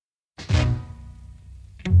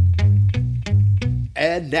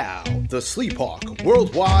And now, the Sleephawk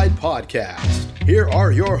Worldwide Podcast. Here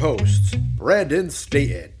are your hosts, Brandon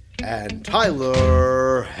Staten and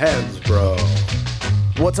Tyler Hansbrough.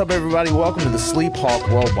 What's up, everybody? Welcome to the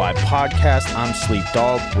Sleephawk Worldwide Podcast. I'm Sleep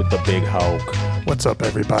Dog with the Big Hawk. What's up,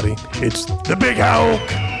 everybody? It's the Big Hawk.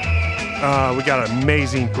 We got an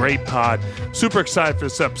amazing, great pod. Super excited for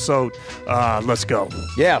this episode. Let's go.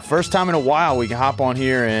 Yeah, first time in a while we can hop on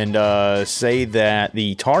here and say that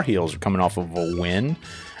the Tar Heels are coming off of a win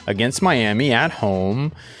against Miami at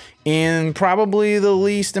home in probably the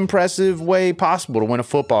least impressive way possible to win a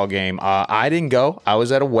football game. I didn't go. I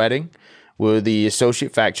was at a wedding with the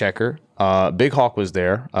associate fact checker. Big Hawk was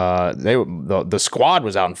there. The squad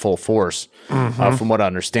was out in full force, from what I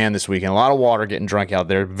understand this weekend. A lot of water getting drunk out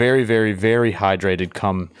there. Very, very, very hydrated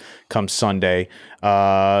come Sunday.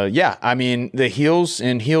 Yeah, I mean, the Heels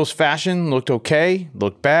in Heels fashion looked okay,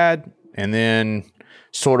 looked bad, and then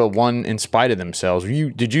sort of won in spite of themselves. Do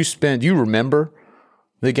you remember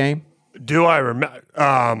the game? Do I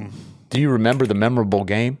remember? Do you remember the memorable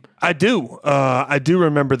game? I do. I do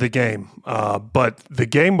remember the game, but the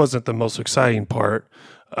game wasn't the most exciting part.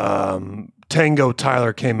 Tango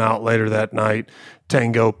Tyler came out later that night.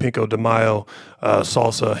 Tango, Pico de Mayo,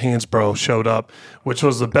 Salsa, Hansbrough showed up, which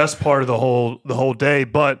was the best part of the whole day.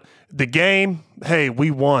 But the game, hey,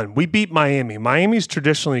 we won. We beat Miami. Miami's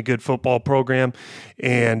traditionally a good football program,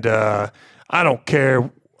 and I don't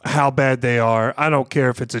care how bad they are. I don't care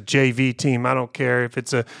if it's a JV team. I don't care if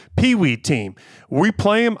it's a Pee-wee team. We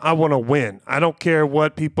play them, I want to win. I don't care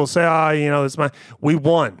what people say, we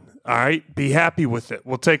won. All right, be happy with it.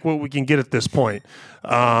 We'll take what we can get at this point.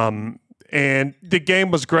 And the game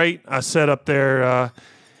was great. I sat up there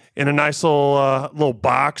in a nice little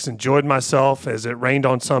box, enjoyed myself as it rained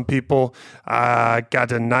on some people. I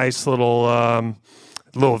got a nice little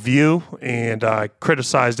view, and I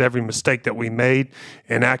criticized every mistake that we made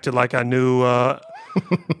and acted like I knew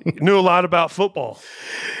knew a lot about football.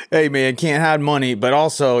 Hey, man, can't hide money, but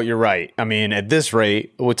also you're right. I mean, at this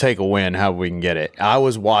rate, we'll take a win however we can get it. I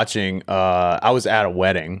was watching, I was at a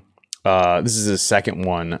wedding. This is the second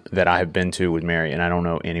one that I have been to with Mary, and I don't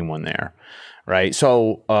know anyone there, right?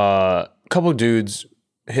 So a couple of dudes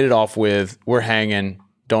hit it off with, we're hanging.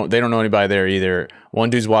 They don't know anybody there either. One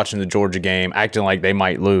dude's watching the Georgia game, acting like they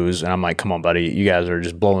might lose, and I'm like, come on, buddy, you guys are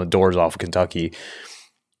just blowing the doors off of Kentucky.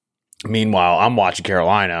 Meanwhile, I'm watching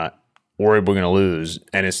Carolina, worried we're going to lose,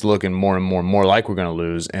 and it's looking more and more like we're going to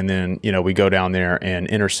lose. And then, we go down there and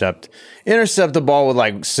intercept the ball with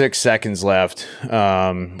like 6 seconds left.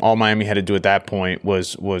 All Miami had to do at that point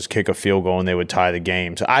was kick a field goal, and they would tie the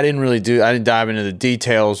game. So I didn't dive into the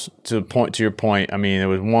details to your point. I mean, there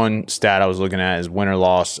was one stat I was looking at is win or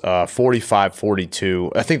loss,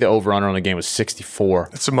 45-42. I think the over-under on the game was 64.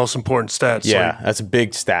 That's the most important stat. Yeah, that's a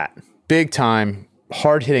big stat. Big time,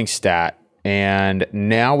 hard-hitting stat. And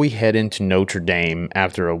now we head into Notre Dame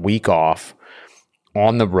after a week off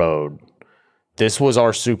on the road. This was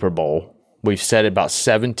our Super Bowl. We've said it about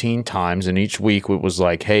 17 times, and each week it was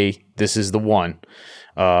like, hey, this is the one.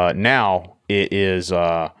 Now it is,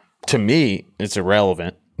 to me, it's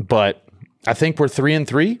irrelevant, but I think we're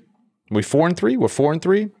 3-3. We 4-3? We're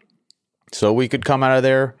 4-3. So we could come out of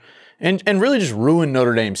there and really just ruin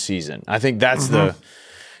Notre Dame's season. I think that's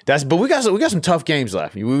but we got some tough games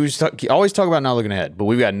left. We always talk about not looking ahead, but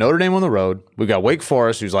we've got Notre Dame on the road. We've got Wake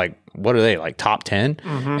Forest, who's like, what are they, like top 10?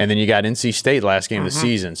 And then you got NC State last game of the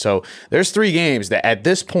season. So there's 3 games that at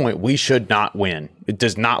this point we should not win. It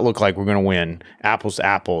does not look like we're going to win, apples to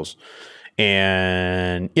apples.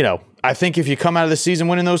 And, I think if you come out of the season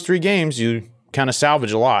winning those 3 games, you kind of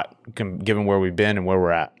salvage a lot given where we've been and where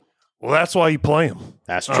we're at. Well, that's why you play them.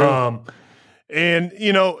 That's true. And,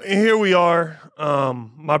 here we are.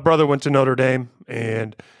 My brother went to Notre Dame,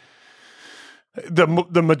 and the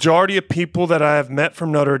majority of people that I have met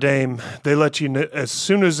from Notre Dame, they let you know, as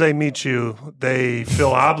soon as they meet you, they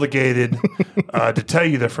feel obligated to tell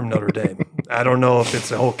you they're from Notre Dame. I don't know if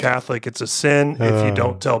it's a whole Catholic. It's a sin if you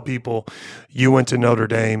don't tell people you went to Notre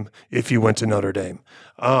Dame if you went to Notre Dame.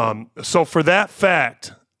 So for that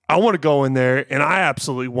fact, I want to go in there, and I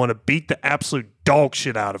absolutely want to beat the absolute dog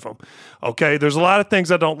shit out of them. Okay, there's a lot of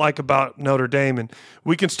things I don't like about Notre Dame, and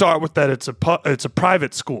we can start with that. It's a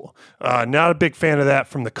private school. Not a big fan of that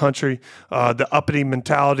from the country. The uppity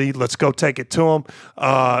mentality. Let's go take it to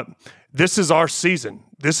them. This is our season.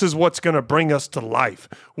 This is what's going to bring us to life.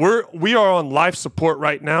 We are on life support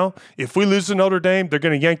right now. If we lose to Notre Dame, they're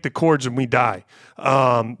going to yank the cords and we die.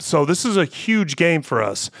 So this is a huge game for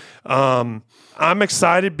us. I'm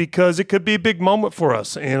excited because it could be a big moment for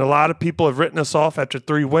us. And a lot of people have written us off after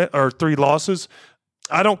 3 losses.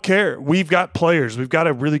 I don't care. We've got players. We've got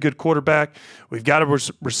a really good quarterback. We've got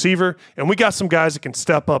a receiver, and we got some guys that can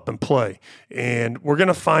step up and play. And we're going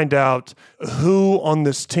to find out who on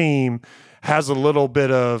this team has a little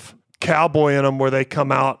bit of cowboy in them where they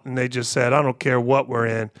come out and they just said, I don't care what we're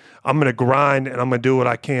in. I'm going to grind, and I'm going to do what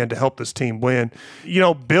I can to help this team win.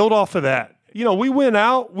 Build off of that. We win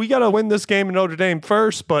out. We got to win this game in Notre Dame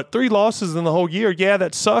first, but 3 losses in the whole year, yeah,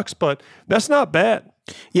 that sucks, but that's not bad.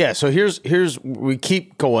 Yeah, so here's we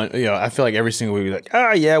keep going. I feel like every single week we're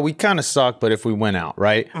like, yeah, we kind of suck, but if we win out,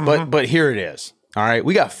 right? But here it is. All right,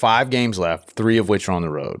 we got 5 games left, 3 of which are on the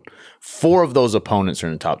road. 4 of those opponents are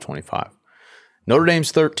in the top 25. Notre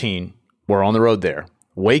Dame's 13. We're on the road there.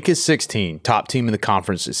 Wake is 16, top team in the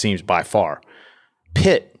conference, it seems, by far.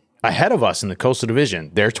 Pitt, ahead of us in the Coastal Division,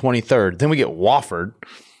 they're 23rd. Then we get Wofford,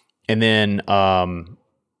 and then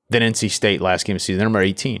NC State last game of the season. They're number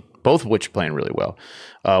 18. Both of which are playing really well.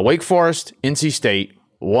 Wake Forest, NC State,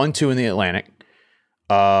 1-2 in the Atlantic.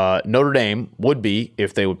 Notre Dame would be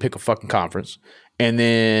if they would pick a fucking conference. And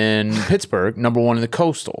then Pittsburgh, number 1 in the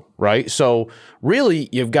Coastal, right? So really,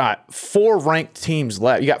 you've got 4 ranked teams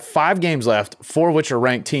left. You got 5 games left, 4 of which are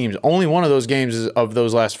ranked teams. Only one of those games of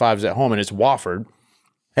those last 5 is at home, and it's Wofford.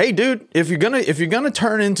 Hey, dude, if you're gonna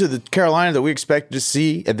turn into the Carolina that we expected to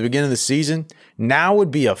see at the beginning of the season, now would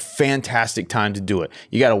be a fantastic time to do it.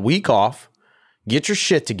 You got a week off, get your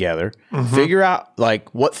shit together, figure out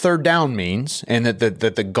like what third down means, and that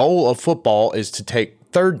the goal of football is to take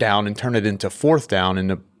third down and turn it into fourth down. And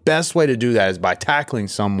the best way to do that is by tackling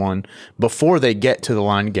someone before they get to the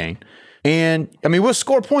line to gain. And I mean, we'll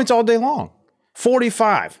score points all day long.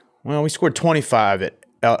 45. Well, we scored 25 at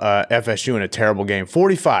FSU in a terrible game.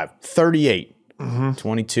 45, 38,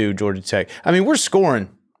 22, Georgia Tech. I mean, we're scoring.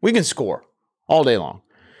 We can score all day long.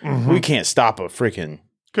 We can't stop a freaking...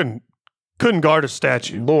 Couldn't guard a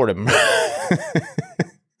statue. Lord of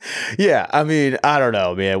Yeah, I mean, I don't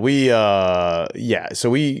know, man. So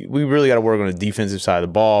we really got to work on the defensive side of the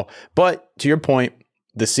ball. But to your point,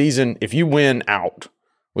 the season, if you win out,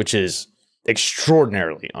 which is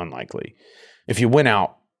extraordinarily unlikely, if you win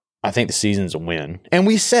out, I think the season's a win. And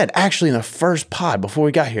we said, actually, in the first pod before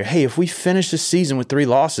we got here, hey, if we finish the season with 3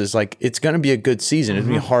 losses, like, it's going to be a good season. It's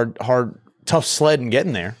going to be hard, tough sled in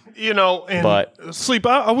getting there. Sleep,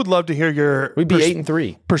 I would love to hear your we'd be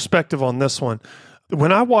 8-3 perspective on this one.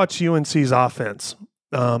 When I watch UNC's offense,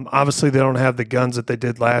 obviously they don't have the guns that they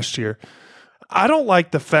did last year. I don't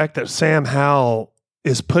like the fact that Sam Howell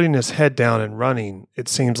is putting his head down and running, it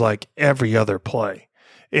seems like, every other play.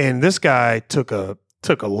 And this guy took a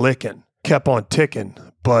licking, kept on ticking.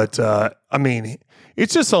 But, I mean,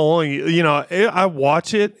 it's just only, I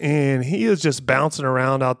watch it, and he is just bouncing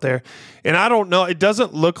around out there. And I don't know. It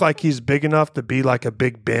doesn't look like he's big enough to be like a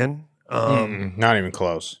Big Ben. Not even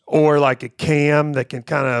close. Or like a Cam that can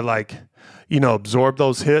kind of like, absorb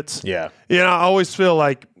those hits. Yeah. I always feel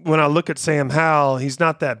like when I look at Sam Howell, he's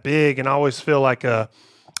not that big, and I always feel like a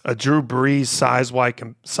Drew Brees size-wise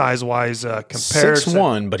comparison.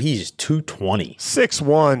 6'1", but he's 220.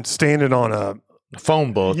 6'1", standing on a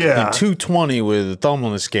phone book. Yeah. And 220 with a thumb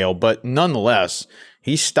on the scale, but nonetheless,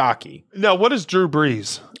 he's stocky. Now, what is Drew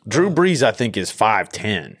Brees? Drew Brees, I think, is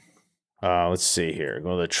 5'10". Let's see here.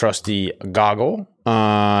 Go to the trusty goggle.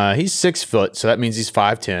 He's 6 foot, so that means he's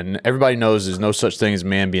 5'10". Everybody knows there's no such thing as a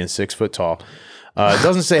man being 6 foot tall. It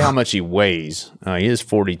doesn't say how much he weighs. He is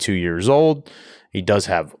 42 years old. He does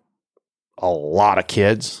have a lot of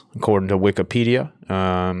kids, according to Wikipedia.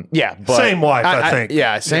 But same wife, I think.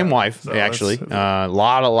 Same wife, so actually.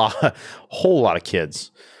 Whole lot of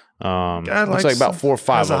kids. Looks like about 4 or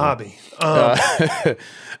 5 as a hobby. hobby.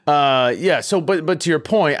 So, but to your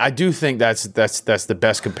point, I do think that's the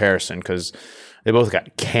best comparison because they both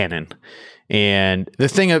got cannon. And the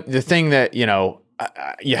thing that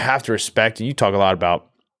you have to respect, and you talk a lot about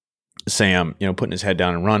Sam, putting his head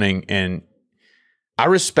down and running, and I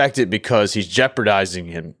respect it because he's jeopardizing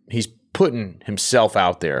him. He's putting himself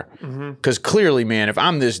out there. Because clearly, man, if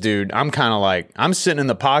I'm this dude, I'm kind of like, I'm sitting in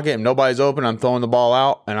the pocket and nobody's open. I'm throwing the ball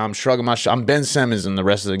out and I'm shrugging my I'm Ben Simmons in the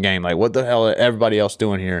rest of the game. Like, what the hell is everybody else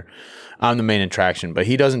doing here? I'm the main attraction. But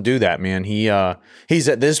he doesn't do that, man. He's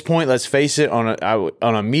at this point, let's face it, on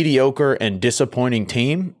a mediocre and disappointing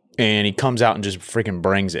team. And he comes out and just freaking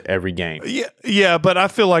brings it every game. Yeah, but I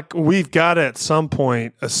feel like we've got to at some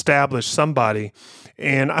point establish somebody.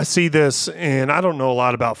 And I see this, and I don't know a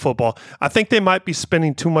lot about football. I think they might be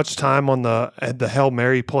spending too much time on the Hail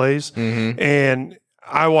Mary plays. And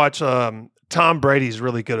I watch Tom Brady's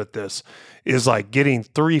really good at this, is like getting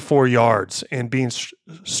 3-4 yards and being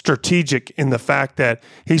strategic in the fact that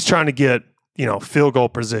he's trying to get field goal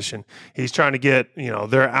position. He's trying to get,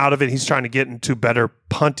 they're out of it. He's trying to get into better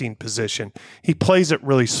punting position. He plays it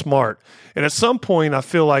really smart. And at some point, I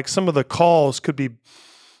feel like some of the calls could be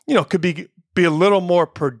a little more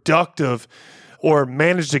productive or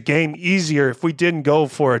manage the game easier if we didn't go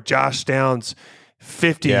for a Josh Downs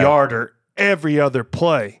 50-yarder every other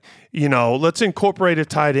play. Let's incorporate a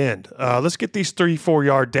tight end. Let's get these 3-4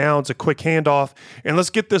 yard downs, a quick handoff, and let's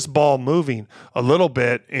get this ball moving a little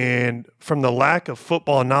bit. And from the lack of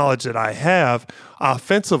football knowledge that I have,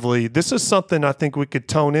 offensively, this is something I think we could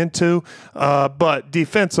tone into. But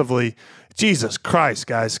defensively, Jesus Christ,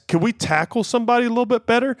 guys, can we tackle somebody a little bit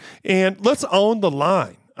better? And let's own the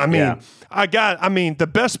line. The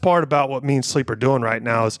best part about what me and Sleep are doing right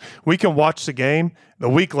now is we can watch the game. The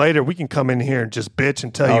week later, we can come in here and just bitch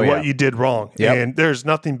and tell you what you did wrong. Yep. And there's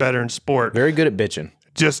nothing better in sport. Very good at bitching.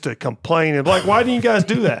 Just to complain and like, why didn't you guys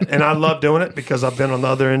do that? And I love doing it because I've been on the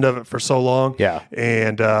other end of it for so long. Yeah.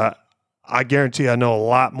 And I guarantee I know a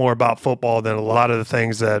lot more about football than a lot of the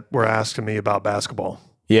things that were asking me about basketball.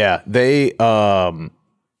 Yeah.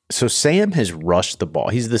 So Sam has rushed the ball.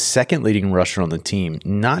 He's the second leading rusher on the team,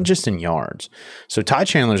 not just in yards. So Ty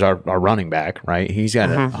Chandler's our running back, right? He's got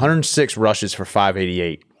 106 rushes for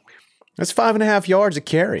 588. That's 5.5 yards a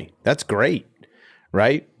carry. That's great,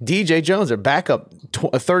 right? DJ Jones, their backup,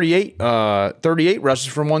 38 rushes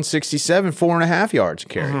from 167, 4.5 yards a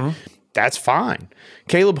carry. That's fine.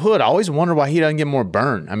 Caleb Hood, I always wonder why he doesn't get more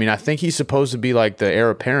burn. I mean, I think he's supposed to be like the heir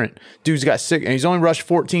apparent. Dude's got 6, and he's only rushed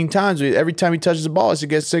 14 times. Every time he touches the ball, he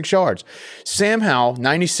gets 6 yards. Sam Howell,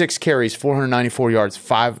 96 carries, 494 yards,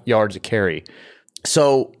 5 yards a carry.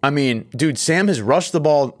 So, I mean, dude, Sam has rushed the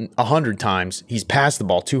ball 100 times. He's passed the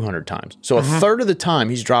ball 200 times. So a third of the time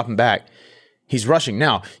he's dropping back, he's rushing.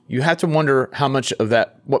 Now, you have to wonder how much of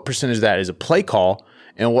that, what percentage of that is a play call,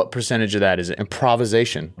 and what percentage of that is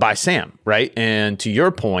improvisation by Sam, right? And to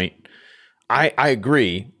your point, I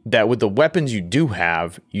agree that with the weapons you do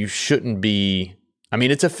have, you shouldn't be – I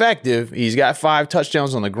mean, it's effective. He's got 5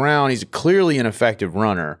 touchdowns on the ground. He's clearly an effective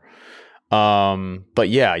runner. But,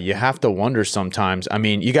 yeah, you have to wonder sometimes. I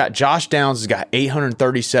mean, you got Josh Downs has got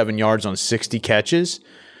 837 yards on 60 catches.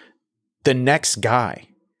 The next guy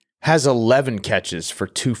has 11 catches for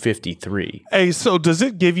 253. Hey, so does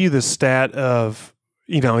it give you the stat of –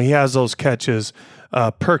 he has those catches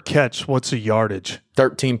per catch. What's the yardage?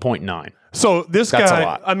 13.9. So that's a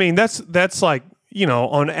lot. I mean, that's like,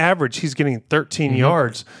 on average, he's getting 13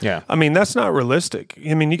 yards. Yeah. I mean, that's not realistic.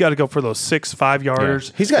 I mean, you got to go for those 6 5-yarders.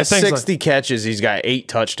 Yeah. He's got 60 catches. He's got 8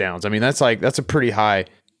 touchdowns. I mean, that's a pretty high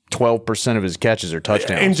 12% of his catches are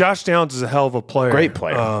touchdowns. And Josh Downs is a hell of a player. Great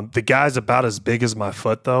player. The guy's about as big as my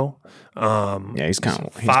foot, though. He's kind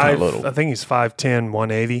of little. I think he's 5'10",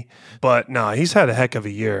 180. But no, he's had a heck of a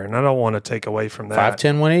year, and I don't want to take away from that.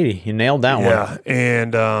 5'10", 180. You nailed that one. Yeah,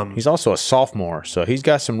 and he's also a sophomore, so he's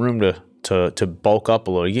got some room to bulk up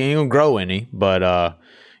a little. He ain't gonna grow any, but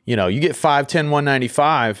you get 5'10",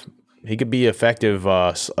 195. He could be effective.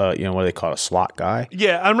 What do they call it, a slot guy?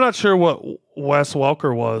 Yeah, I'm not sure what Wes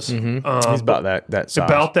Welker was. He's about that size.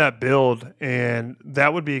 About that build, and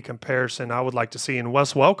that would be a comparison I would like to see. And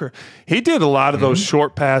Wes Welker, he did a lot of those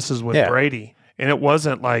short passes with Brady, and it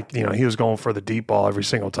wasn't like he was going for the deep ball every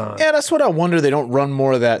single time. Yeah, that's what I wonder. They don't run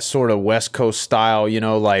more of that sort of West Coast style.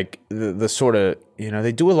 Like the sort of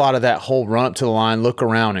they do a lot of that whole run up to the line, look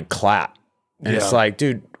around, and clap. And it's like,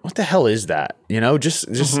 dude, what the hell is that? Just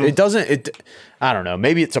it doesn't. I don't know.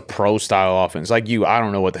 Maybe it's a pro style offense. Like I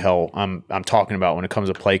don't know what the hell I'm talking about when it comes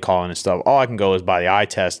to play calling and stuff. All I can go is by the eye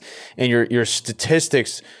test, and your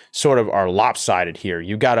statistics sort of are lopsided here.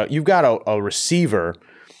 You've got a receiver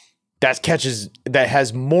that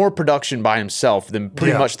has more production by himself than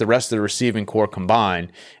pretty much the rest of the receiving core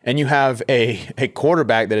combined, and you have a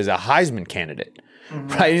quarterback that is a Heisman candidate.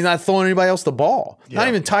 Right, he's not throwing anybody else the ball. Not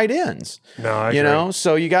even tight ends. No, I agree.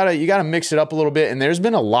 So you gotta mix it up a little bit. And there's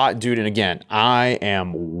been a lot, dude. And again, I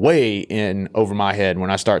am way in over my head when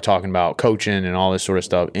I start talking about coaching and all this sort of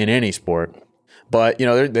stuff in any sport. But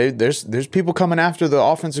there's people coming after the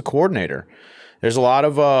offensive coordinator. There's a lot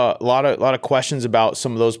of questions about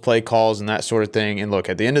some of those play calls and that sort of thing. And look,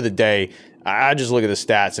 at the end of the day, I just look at the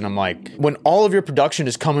stats and I'm like, when all of your production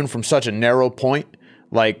is coming from such a narrow point,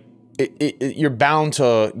 like. You're bound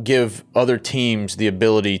to give other teams the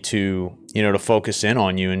ability to focus in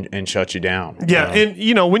on you and shut you down. Yeah,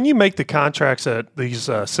 and when you make the contracts that these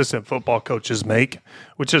assistant football coaches make,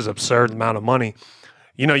 which is absurd amount of money,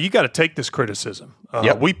 you got to take this criticism.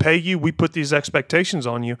 We pay you, we put these expectations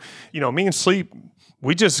on you. Me and Sleep,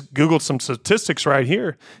 we just Googled some statistics right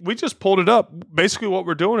here. We just pulled it up. Basically, what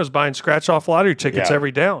we're doing is buying scratch-off lottery tickets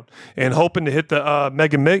every down and hoping to hit the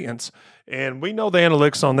Mega Millions. And we know the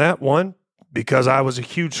analytics on that one because I was a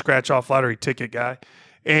huge scratch-off lottery ticket guy.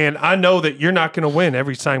 And I know that you're not going to win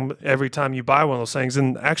every time you buy one of those things.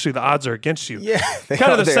 And actually, the odds are against you. Yeah.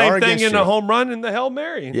 Kind of the same thing in a home run and the Hail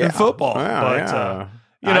Mary in football. I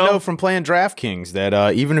know from playing DraftKings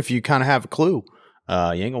that even if you kind of have a clue, you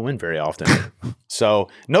ain't going to win very often. So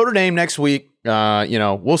Notre Dame next week,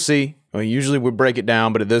 we'll see. Usually we break it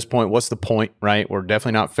down, but at this point, what's the point, right? We're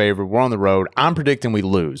definitely not favored. We're on the road. I'm predicting we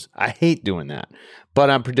lose. I hate doing that, but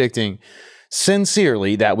I'm predicting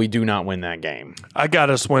sincerely that we do not win that game. I got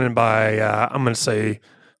us winning by, I'm going to say,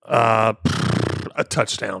 a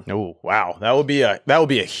touchdown. Oh, wow. That would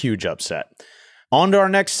be a huge upset. On to our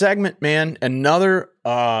next segment, man. Another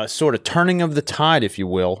sort of turning of the tide, if you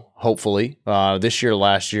will, hopefully. This year,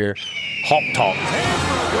 last year. Hawk Talk.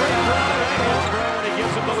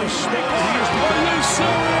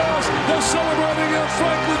 They're celebrating at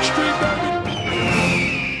Franklin Street,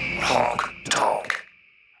 baby. Hawk Talk.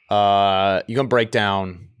 You're going to break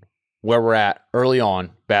down where we're at early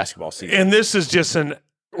on basketball season. And this is just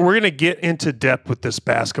we're going to get into depth with this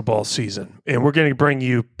basketball season, and we're going to bring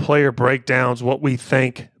you player breakdowns, what we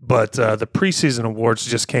think. But the preseason awards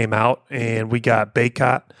just came out, and we got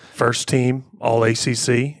Bacot, first team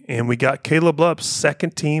All-ACC, and we got Caleb Love,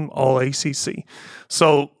 second team All-ACC.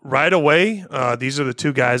 So right away, these are the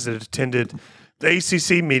two guys that attended the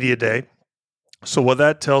ACC Media Day. So what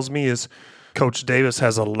that tells me is Coach Davis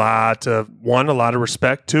has a lot of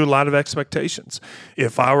respect, two, a lot of expectations.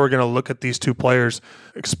 If I were going to look at these two players,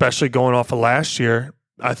 especially going off of last year,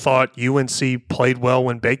 I thought UNC played well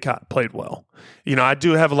when Bacot played well. I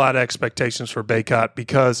do have a lot of expectations for Bacot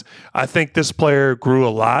because I think this player grew a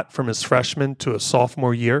lot from his freshman to a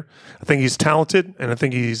sophomore year. I think he's talented, and I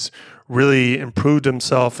think he's really improved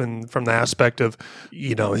himself from the aspect of,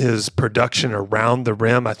 his production around the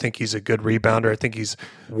rim. I think he's a good rebounder. I think he's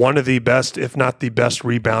one of the best, if not the best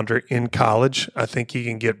rebounder in college. I think he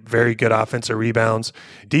can get very good offensive rebounds.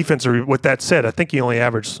 Defensive, with that said, I think he only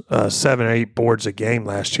averaged 7 or 8 boards a game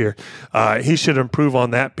last year. He should improve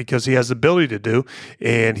on that because he has the ability to do,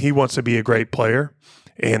 and he wants to be a great player.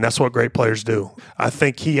 And that's what great players do. I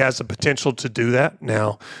think he has the potential to do that.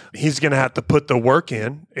 Now, he's going to have to put the work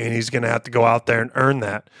in, and he's going to have to go out there and earn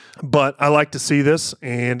that. But I like to see this,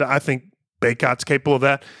 and I think Bacot's capable of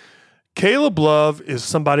that. Caleb Love is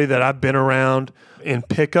somebody that I've been around in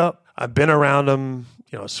pickup. I've been around him,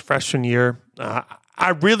 his freshman year. I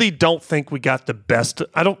really don't think we got the best.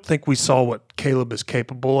 I don't think we saw what Caleb is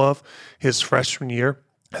capable of his freshman year.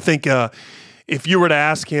 I think if you were to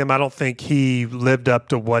ask him, I don't think he lived up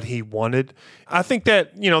to what he wanted. I think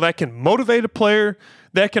that, that can motivate a player.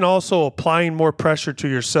 That can also, applying more pressure to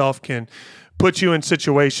yourself, can put you in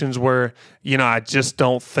situations where, I just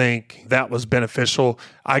don't think that was beneficial.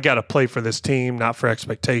 I got to play for this team, not for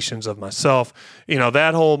expectations of myself.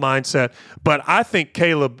 That whole mindset. But I think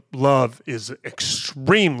Caleb Love is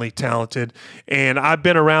extremely talented, and I've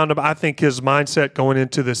been around him. I think his mindset going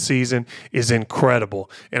into the season is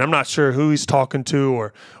incredible. And I'm not sure who he's talking to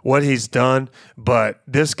or what he's done, but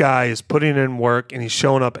this guy is putting in work, and he's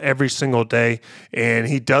showing up every single day, and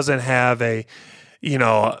he doesn't have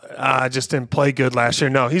I just didn't play good last year.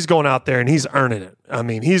 No, he's going out there and he's earning it. I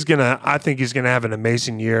mean, I think he's going to have an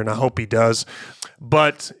amazing year, and I hope he does.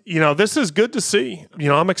 But, this is good to see.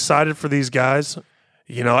 I'm excited for these guys.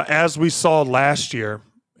 As we saw last year,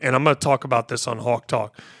 and I'm going to talk about this on Hawk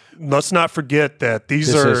Talk. Let's not forget that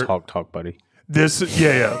this is Hawk Talk, buddy.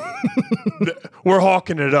 Yeah. We're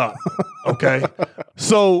hawking it up. Okay.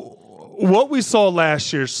 So what we saw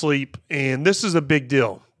last year, Sleep, and this is a big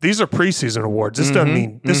deal. These are preseason awards. This doesn't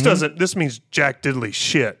mean this means jack diddly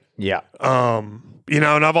shit. Yeah. And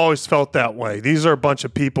I've always felt that way. These are a bunch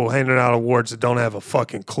of people handing out awards that don't have a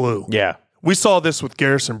fucking clue. Yeah. We saw this with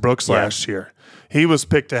Garrison Brooks last year. He was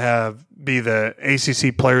picked to be the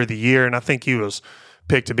ACC Player of the Year, and I think he was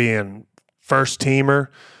picked to be in first teamer.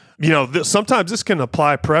 Sometimes this can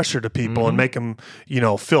apply pressure to people and make them,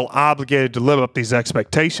 feel obligated to live up these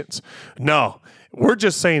expectations. No. We're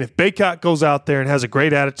just saying if Bacot goes out there and has a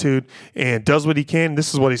great attitude and does what he can,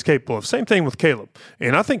 this is what he's capable of. Same thing with Caleb.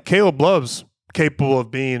 And I think Caleb Love's capable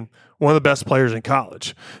of being one of the best players in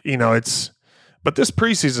college. But this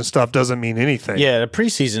preseason stuff doesn't mean anything. Yeah, the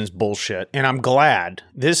preseason's bullshit. And I'm glad.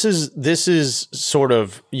 This is sort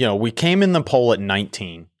of, we came in the poll at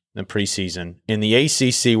 19, the preseason. In the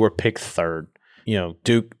ACC, we're picked third.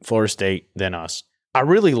 Duke, Florida State, then us. I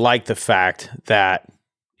really like the fact that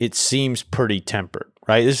it seems pretty tempered,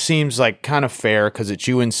 right? This seems like kind of fair because it's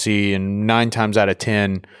UNC, and 9 times out of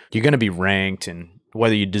 10, you're going to be ranked, and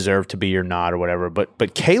whether you deserve to be or not or whatever.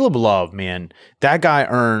 But Caleb Love, man, that guy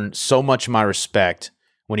earned so much of my respect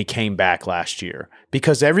when he came back last year,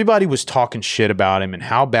 because everybody was talking shit about him and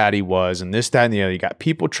how bad he was and this, that, and the other. You got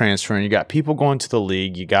people transferring, you got people going to the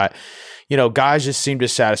league, you got, guys just seem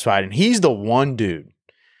dissatisfied. And he's the one dude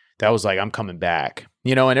that was like, I'm coming back,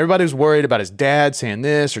 and everybody was worried about his dad saying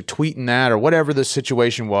this or tweeting that or whatever the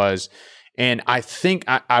situation was. And I think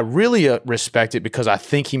I really respect it, because I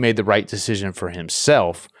think he made the right decision for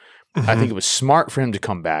himself. Mm-hmm. I think it was smart for him to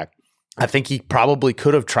come back. I think he probably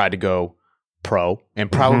could have tried to go pro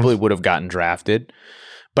and probably would have gotten drafted,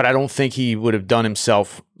 but I don't think he would have done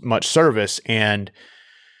himself much service. And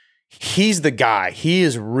he's the guy. He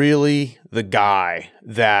is really the guy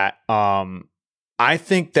that I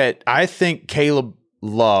think Caleb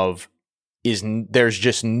Love there's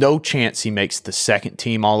just no chance he makes the second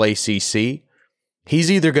team All ACC.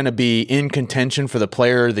 He's either going to be in contention for the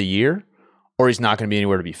Player of the Year, or he's not going to be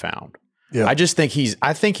anywhere to be found. Yeah. I think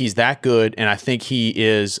he's that good, and I think he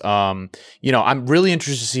is. I'm really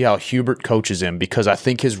interested to see how Hubert coaches him, because I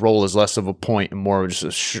think his role is less of a point and more of just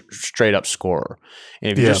a straight up scorer.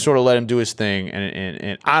 And if you just sort of let him do his thing,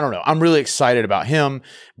 and I don't know, I'm really excited about him.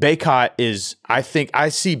 Bacot is. I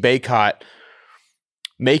see Bacot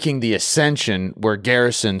making the ascension where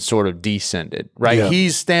Garrison sort of descended, right? Yeah.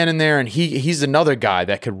 He's standing there, and he's another guy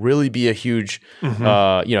that could really be a huge, he's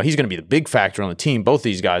going to be the big factor on the team. Both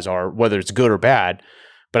these guys are, whether it's good or bad,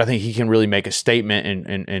 but I think he can really make a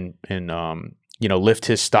statement and lift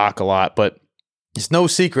his stock a lot. But it's no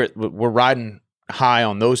secret we're riding high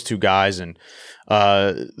on those two guys, and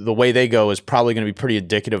the way they go is probably going to be pretty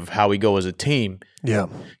indicative of how we go as a team. Yeah.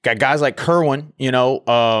 Got guys like Kerwin,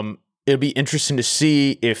 it'll be interesting to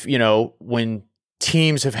see if, when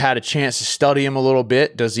teams have had a chance to study him a little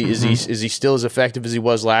bit, is he still as effective as he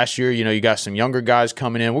was last year? You got some younger guys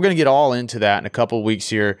coming in. We're going to get all into that in a couple of weeks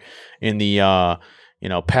here in the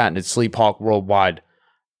patented Sleep Hawk Worldwide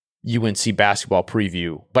UNC basketball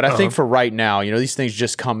preview. But I think for right now, these things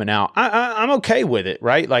just coming out, I'm okay with it,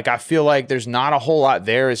 right? Like, I feel like there's not a whole lot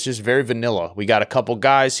there. It's just very vanilla. We got a couple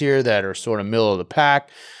guys here that are sort of middle of the pack.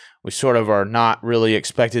 We sort of are not really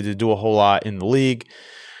expected to do a whole lot in the league.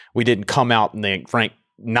 We didn't come out and they ranked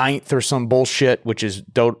 9th or some bullshit, which is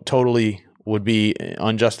totally would be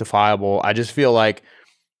unjustifiable. I just feel like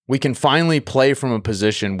we can finally play from a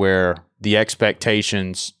position where the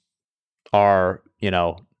expectations are,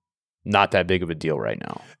 not that big of a deal right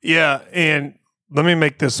now. Yeah, and let me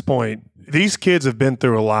make this point. These kids have been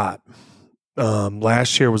through a lot.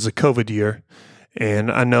 Last year was a COVID year,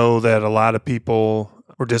 and I know that a lot of people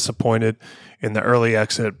were disappointed in the early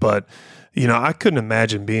exit, but I couldn't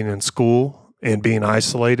imagine being in school and being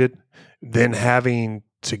isolated, then having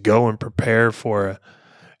to go and prepare for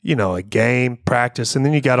a game, practice, and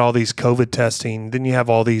then you got all these COVID testing, then you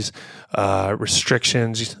have all these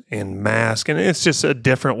restrictions and masks, and it's just a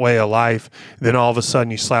different way of life. Then all of a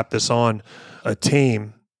sudden you slap this on a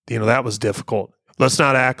team, that was difficult. Let's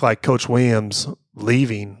not act like Coach Williams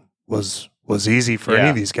leaving was easy for any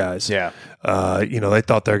of these guys. Yeah. They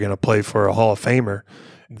thought they were going to play for a Hall of Famer.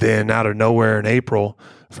 Then out of nowhere in April,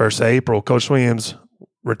 1st of April, Coach Williams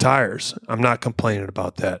retires. I'm not complaining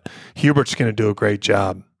about that. Hubert's going to do a great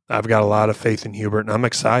job. I've got a lot of faith in Hubert, and I'm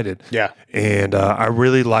excited. Yeah. And I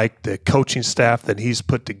really like the coaching staff that he's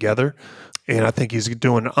put together, and I think he's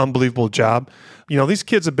doing an unbelievable job. These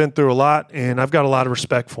kids have been through a lot, and I've got a lot of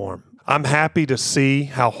respect for them. I'm happy to see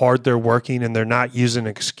how hard they're working, and they're not using an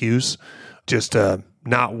excuse just to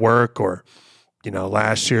not work or,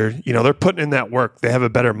 last year, they're putting in that work. They have a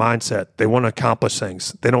better mindset. They want to accomplish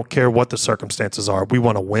things. They don't care what the circumstances are. We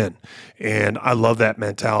want to win. And I love that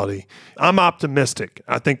mentality. I'm optimistic.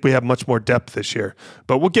 I think we have much more depth this year,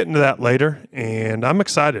 but we'll get into that later, and I'm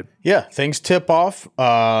excited. Yeah, things tip off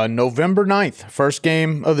November 9th, first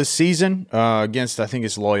game of the season against, I think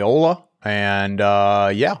it's Loyola. And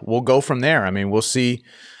we'll go from there. I mean, we'll see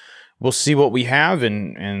what we have,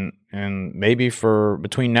 and maybe for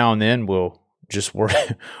between now and then, we'll just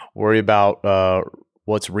worry about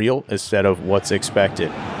what's real instead of what's expected.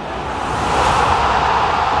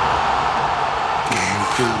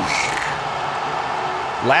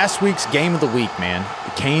 Last week's game of the week, man.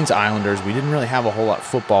 The Canes Islanders. We didn't really have a whole lot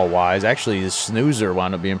football-wise. Actually, the snoozer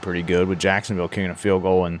wound up being pretty good with Jacksonville kicking a field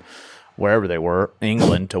goal and wherever they were,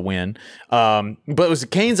 England, to win. But it was the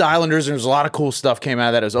Canes Islanders, and there's a lot of cool stuff came out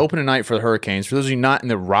of that. It was opening night for the Hurricanes. For those of you not in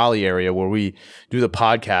the Raleigh area where we do the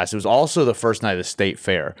podcast, it was also the first night of the State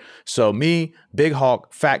Fair. So me, Big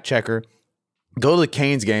Hawk, fact checker, go to the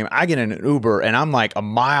Canes game. I get in an Uber, and I'm like a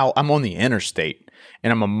mile. I'm on the interstate,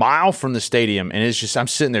 and I'm a mile from the stadium, and it's just I'm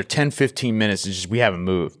sitting there 10, 15 minutes, and just we haven't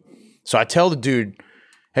moved. So I tell the dude,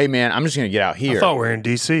 hey, man, I'm just going to get out here. I thought we were in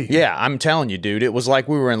D.C. Yeah, I'm telling you, dude. It was like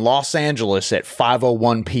we were in Los Angeles at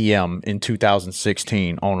 5:01 p.m. in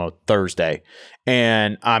 2016 on a Thursday.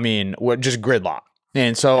 And, I mean, just gridlock.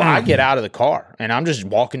 And so I get out of the car, and I'm just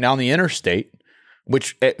walking down the interstate,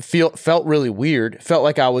 which felt really weird. It felt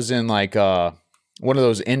like I was in, like, one of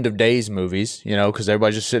those end of days movies, you know, because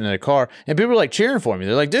everybody's just sitting in the car. And people are, like, cheering for me.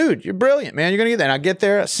 They're like, dude, you're brilliant, man. You're going to get there. And I get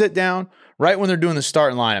there, I sit down right when they're doing the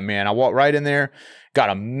starting lineup, man. I walk right in there.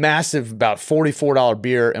 Got a massive, about $44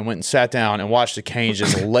 beer and went and sat down and watched the Canes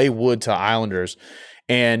just lay wood to Islanders.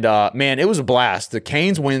 And, man, it was a blast. The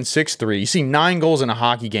Canes win 6-3. You see 9 goals in a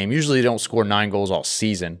hockey game. Usually they don't score 9 goals all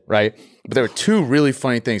season, right? But there were 2 really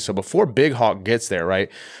funny things. So before Big Hawk gets there,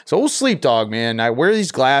 right? So old Sleep Dog, man, I wear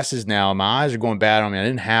these glasses now. My eyes are going bad on me. I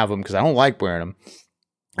didn't have them because I don't like wearing them.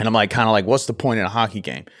 And I'm like, kind of like, what's the point in a hockey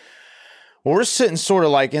game? Well, we're sitting sort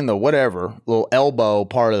of like in the whatever, little elbow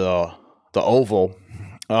part of the oval.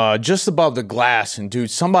 Just above the glass, and dude,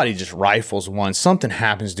 somebody just rifles one. Something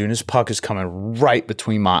happens, dude. This puck is coming right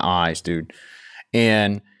between my eyes, dude.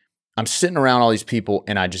 And I'm sitting around all these people,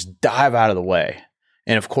 and I just dive out of the way.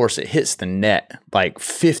 And of course, it hits the net like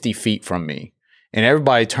 50 feet from me. And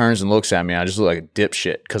everybody turns and looks at me. I just look like a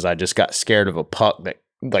dipshit because I just got scared of a puck that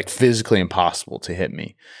like physically impossible to hit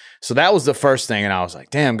me. So that was the first thing, and I was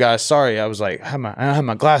like, "Damn, guys, sorry." I was like, I don't have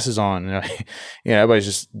my glasses on, and everybody's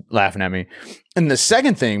just laughing at me. And the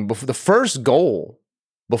second thing, before the first goal,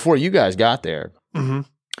 before you guys got there,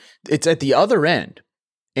 it's at the other end,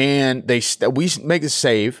 and we make the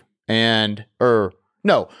save, we're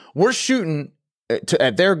shooting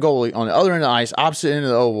at their goalie on the other end of the ice, opposite end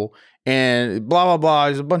of the oval, and blah blah blah.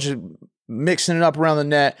 There's a bunch of mixing it up around the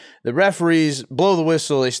net. The referees blow the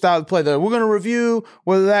whistle. They stop the play. We're going to review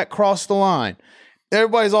whether that crossed the line.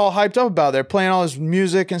 Everybody's all hyped up about it. They're playing all this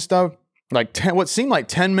music and stuff. Like what seemed like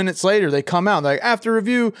 10 minutes later, they come out. They're like, after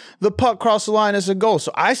review, the puck crossed the line as a goal.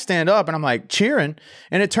 So I stand up and I'm like cheering.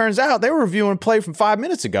 And it turns out they were reviewing play from 5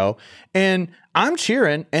 minutes ago. And I'm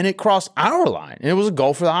cheering and it crossed our line. And it was a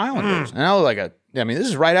goal for the Islanders. And I was like, this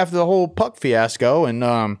is right after the whole puck fiasco.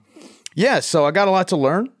 And, yeah, so I got a lot to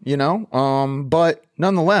learn, but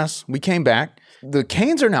nonetheless, we came back. The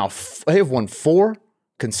Canes are now, they have won 4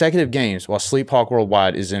 consecutive games while Sleep Hawk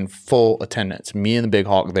Worldwide is in full attendance. Me and the Big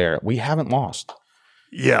Hawk there. We haven't lost.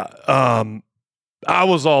 Yeah, I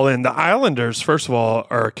was all in. The Islanders, first of all,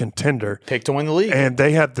 are a contender. Picked to win the league. And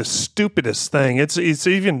they have the stupidest thing. It's worse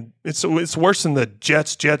than the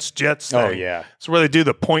Jets thing. Oh, yeah. It's where they do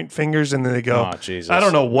the point fingers and then they go, oh, Jesus. I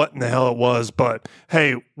don't know what in the hell it was, but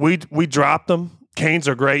hey, we dropped them. Canes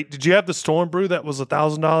are great. Did you have the Storm Brew that was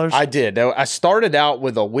 $1,000? I did. I started out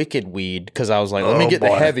with a Wicked Weed because I was like, let me get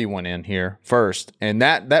the heavy one in here first. And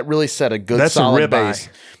that really set a good solid base.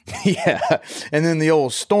 Yeah. And then the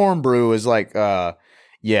old Storm Brew is like, it's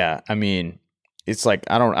like,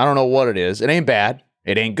 I don't know what it is. It ain't bad.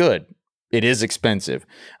 It ain't good. It is expensive.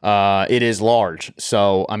 It is large.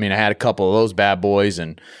 So, I had a couple of those bad boys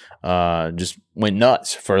and just went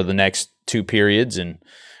nuts for the next 2 periods. And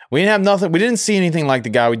we didn't have nothing. We didn't see anything like the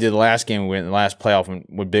guy we did the last game. We went in the last playoff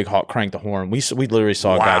when Big Hawk cranked the horn. We literally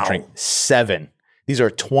saw a guy drink 7. These are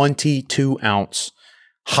 22-ounce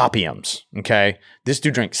Hopiums, okay? This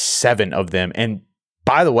dude drank 7 of them. And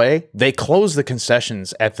by the way, they closed the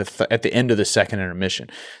concessions at the end of the second intermission.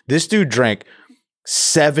 This dude drank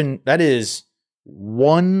 7, that is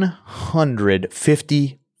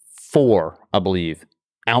 154, I believe,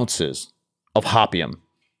 ounces of Hopium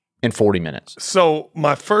in 40 minutes. So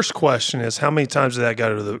my first question is, how many times did that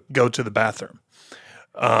go to the bathroom?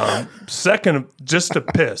 Second, just to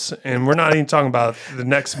piss, and we're not even talking about the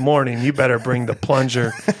next morning. You better bring the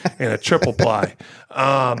plunger and a triple ply.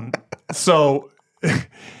 So the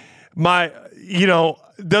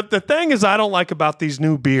thing is I don't like about these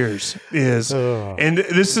new beers is, and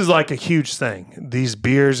this is like a huge thing, these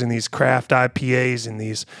beers and these craft IPAs and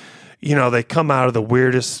these, they come out of the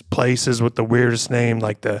weirdest places with the weirdest name,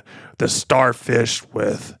 like the Starfish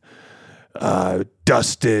with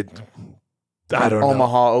dusted, I don't know.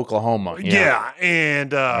 Omaha, Oklahoma. Yeah.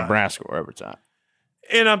 And Nebraska, wherever it's at.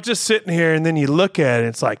 And I'm just sitting here, and then you look at it,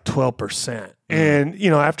 it's like 12%. And,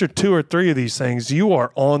 after 2 or 3 of these things, you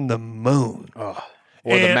are on the moon. Or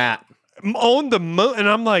the mat. On the moon. And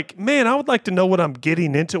I'm like, man, I would like to know what I'm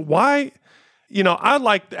getting into. Why? I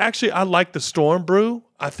like the Storm Brew.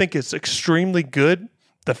 I think it's extremely good,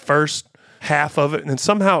 the first half of it. And then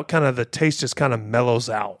somehow the taste just kind of mellows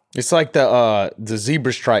out. It's like the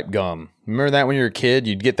zebra stripe gum. Remember that when you were a kid?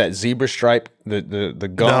 You'd get that zebra stripe,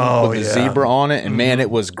 the gum with the zebra on it. And man, it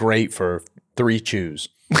was great for 3 chews.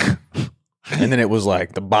 And then it was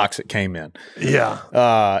like the box it came in.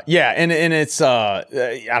 Yeah. And it's I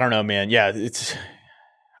don't know, man. Yeah,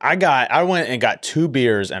 I went and got 2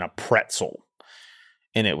 beers and a pretzel,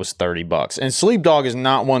 and it was $30. And Sleep Dog is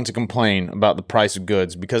not one to complain about the price of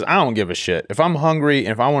goods because I don't give a shit. If I'm hungry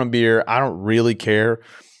and if I want a beer, I don't really care.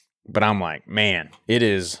 But I'm like, man, it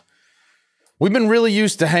is. We've been really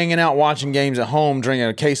used to hanging out, watching games at home, drinking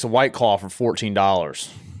a case of White Claw for $14.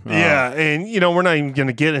 Yeah, and we're not even going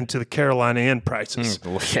to get into the Carolina Inn prices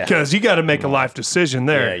because you got to make a life decision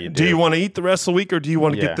there. Yeah, you do. Do you want to eat the rest of the week or do you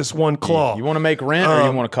want to get this one claw? You want to make rent or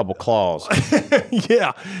you want a couple claws?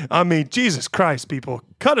 Yeah, I mean, Jesus Christ, people,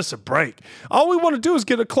 cut us a break. All we want to do is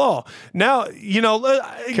get a claw. Now,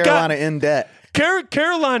 Carolina in debt.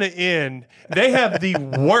 Carolina Inn, they have the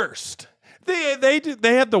worst. They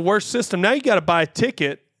have the worst system. Now you got to buy a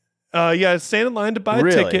ticket. You got to stand in line to buy a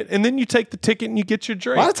ticket, and then you take the ticket and you get your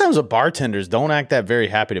drink. A lot of times the bartenders don't act that very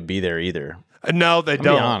happy to be there either. No, they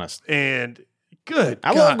don't. Be honest. And good.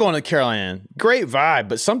 I love going to Carolina Inn. Great vibe,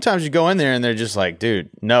 but sometimes you go in there and they're just like,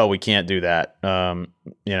 dude, no, we can't do that.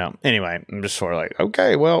 Anyway, I'm just sort of like,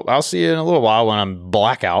 okay, well, I'll see you in a little while when I'm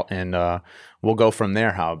blackout, and we'll go from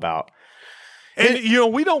there. How about?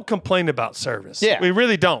 And we don't complain about service. Yeah. We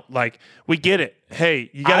really don't. Like, we get it. Hey,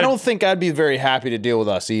 you got. I don't think I'd be very happy to deal with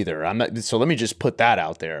us either. I'm not. So let me just put that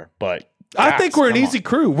out there. But I think we're an easy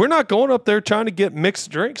crew. We're not going up there trying to get mixed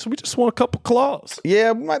drinks. We just want a couple claws.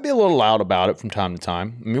 Yeah, we might be a little loud about it from time to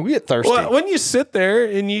time. I mean, we get thirsty. Well, when you sit there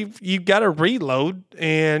and you've got to reload,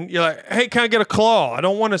 and you're like, "Hey, can I get a claw? I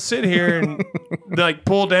don't want to sit here and like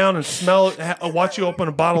pull down and smell it. Watch you open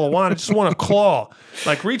a bottle of wine. I just want a claw.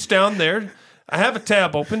 Like, reach down there." I have a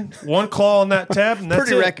tab open, one claw on that tab, and that's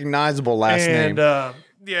pretty recognizable last name.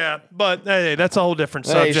 Yeah, but hey, that's a whole different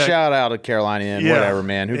subject. Hey, shout out to Carolina Inn, whatever,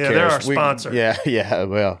 man. Who cares? They're our sponsor.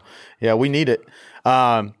 We need it.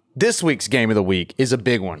 This week's game of the week is a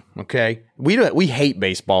big one. Okay, we hate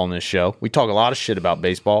baseball in this show. We talk a lot of shit about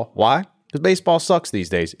baseball. Why? Because baseball sucks these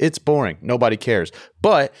days. It's boring. Nobody cares.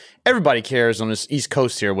 But everybody cares on this East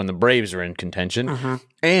Coast here when the Braves are in contention. Mm-hmm.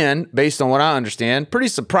 And based on what I understand, pretty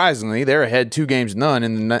surprisingly, they're ahead 2-0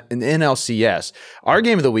 in the NLCS. Our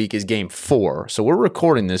game of the week is game 4. So we're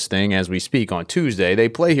recording this thing as we speak on Tuesday. They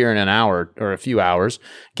play here in an hour or a few hours,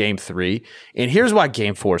 game 3. And here's why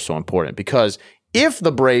game 4 is so important. Because if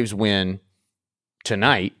the Braves win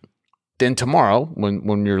tonight, then tomorrow,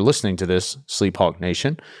 when you're listening to this, Sleep Hawk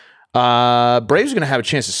Nation, Braves are going to have a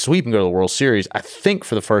chance to sweep and go to the World Series, I think,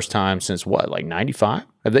 for the first time since what, like 95?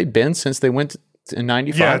 Have they been since they went in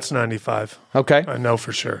 95? Yeah, it's 95. Okay. I know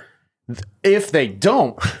for sure. If they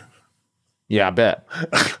don't, yeah, I bet.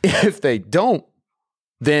 If they don't,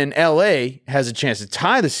 then LA has a chance to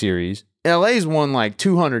tie the series. LA's won like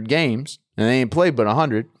 200 games, and they ain't played but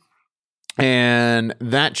 100. And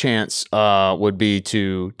that chance would be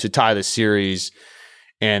to tie the series,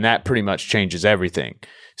 and that pretty much changes everything.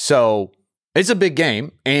 So it's a big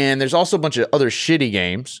game, and there's also a bunch of other shitty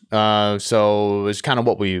games. So it's kind of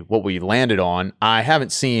what we landed on. I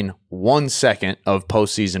haven't seen 1 second of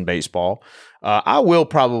postseason baseball. I will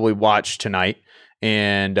probably watch tonight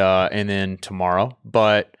and then tomorrow.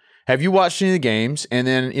 But have you watched any of the games? And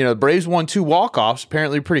then the Braves won 2 walk-offs,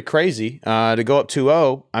 apparently pretty crazy to go up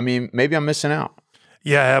 2-0. I mean, maybe I'm missing out.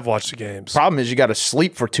 Yeah, I have watched the games. Problem is you got to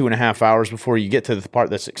sleep for 2.5 hours before you get to the part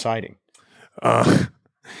that's exciting.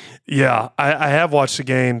 Yeah, I have watched the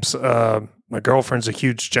games. My girlfriend's a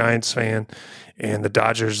huge Giants fan, and the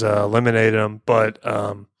Dodgers eliminated them. But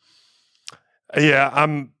I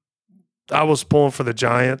was pulling for the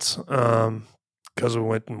Giants because we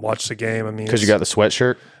went and watched the game. I mean, because you got the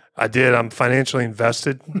sweatshirt. I did. I'm financially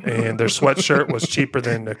invested, and their sweatshirt was cheaper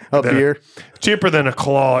than cheaper than a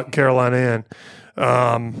claw at Carolina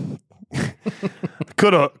Inn.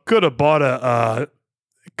 Could have bought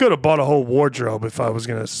a whole wardrobe if I was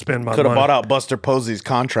going to spend my money. Could have bought out Buster Posey's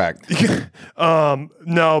contract.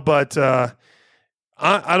 No, but I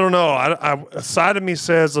don't know. A side of me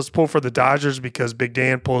says let's pull for the Dodgers because Big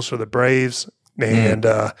Dan pulls for the Braves, and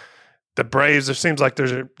the Braves. There seems like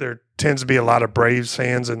there tends to be a lot of Braves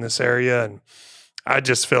fans in this area, and I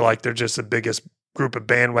just feel like they're just the biggest group of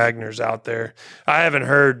bandwagoners out there. I haven't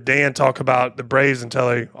heard Dan talk about the Braves until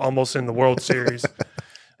they almost in the World Series.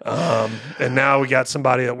 And now we got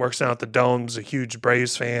somebody that works down at the Dome's a huge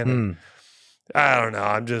Braves fan. And I don't know.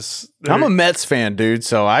 I'm a Mets fan, dude.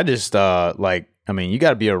 So I just you got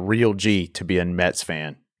to be a real G to be a Mets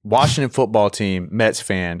fan. Washington football team, Mets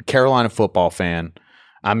fan, Carolina football fan.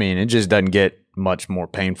 I mean, it just doesn't get much more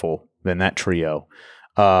painful than that trio.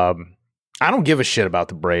 I don't give a shit about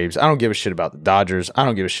the Braves. I don't give a shit about the Dodgers. I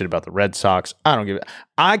don't give a shit about the Red Sox.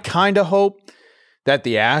 I kind of hope that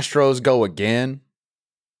the Astros go again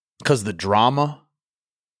because the drama.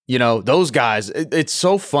 You know, those guys, it's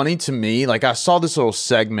so funny to me. Like, I saw this little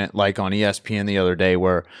segment like on ESPN the other day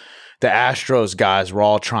where the Astros guys were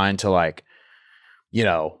all trying to, like, you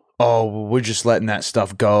know, oh, we're just letting that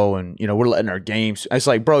stuff go and, you know, we're letting our games. It's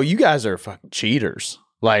like, bro, you guys are fucking cheaters.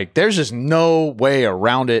 Like, there's just no way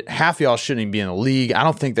around it. Half of y'all shouldn't even be in the league. I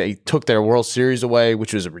don't think they took their World Series away,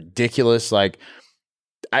 which was ridiculous. Like,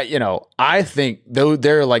 I think though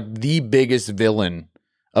they're like the biggest villain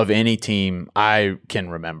of any team I can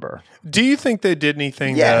remember. Do you think they did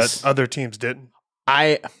anything that other teams didn't?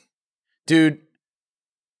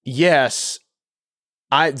 Yes.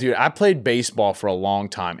 I played baseball for a long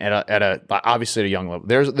time at a obviously at a young level.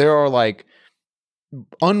 There are like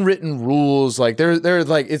unwritten rules. Like they're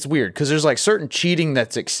like, it's weird because there's like certain cheating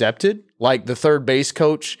that's accepted. Like the third base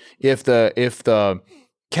coach, if the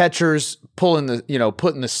catcher's putting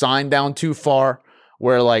the sign down too far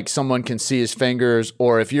where like someone can see his fingers,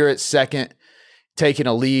 or if you're at second taking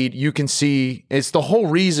a lead, you can see. It's the whole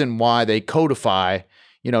reason why they codify.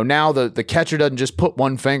 You know, now the catcher doesn't just put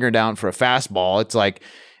one finger down for a fastball. It's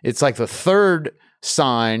like the third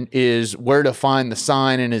sign is where to find the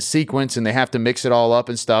sign in his sequence, and they have to mix it all up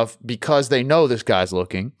and stuff because they know this guy's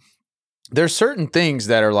looking. There's certain things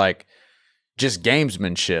that are like just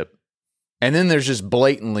gamesmanship, and then there's just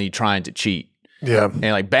blatantly trying to cheat. Yeah.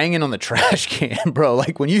 And like banging on the trash can, bro.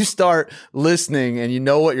 Like when you start listening and you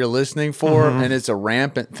know what you're listening for and it's a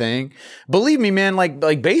rampant thing. Believe me, man, like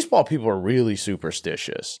baseball people are really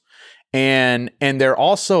superstitious. And they're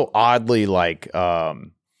also oddly like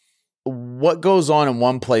what goes on in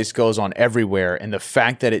one place goes on everywhere. And the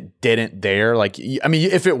fact that it didn't there, like, I mean,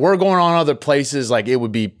 if it were going on other places, like it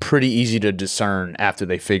would be pretty easy to discern after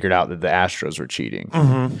they figured out that the Astros were cheating.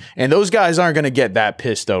 And those guys aren't going to get that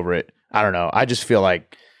pissed over it. I don't know. I just feel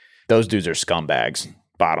like those dudes are scumbags,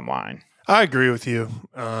 bottom line. I agree with you.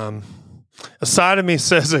 A side of me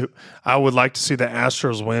says that I would like to see the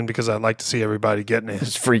Astros win because I'd like to see everybody getting it.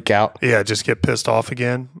 Just freak out. Yeah, just get pissed off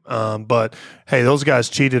again. But, hey, those guys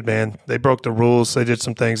cheated, man. They broke the rules. They did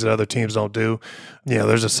some things that other teams don't do. You know,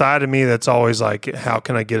 there's a side of me that's always like, how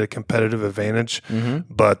can I get a competitive advantage?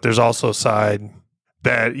 But there's also a side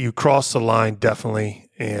that you cross the line definitely,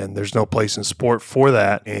 and there's no place in sport for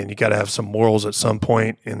that, and you got to have some morals at some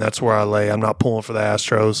point, and that's where I lay. I'm not pulling for the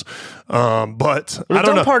Astros, but I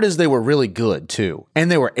don't know. The part is they were really good too, and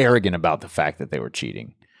they were arrogant about the fact that they were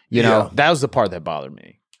cheating. You know, that was the part that bothered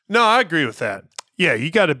me. No, I agree with that. Yeah, you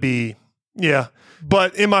got to be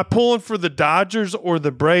But am I pulling for the Dodgers or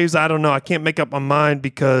the Braves? I don't know. I can't make up my mind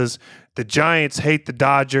because the Giants hate the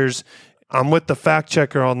Dodgers. I'm with the fact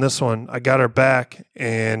checker on this one. I got her back,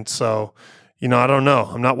 and so, you know, I don't know.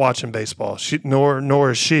 I'm not watching baseball,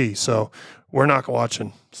 nor is she. So we're not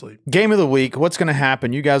watching sleep. Game of the week. What's going to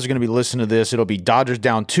happen? You guys are going to be listening to this. It'll be Dodgers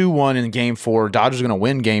down 2-1 in Game 4. Dodgers are going to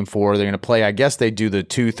win Game 4. They're going to play, I guess they do the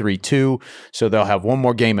 2-3-2. So they'll have one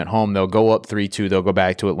more game at home. They'll go up 3-2. They'll go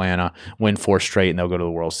back to Atlanta, win 4 straight, and they'll go to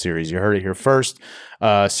the World Series. You heard it here first.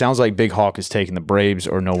 Sounds like Big Hawk is taking the Braves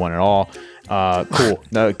or no one at all. Cool.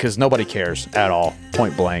 No, because nobody cares at all.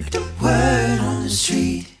 Point blank. Word on the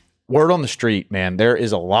street. Word on the street, man. There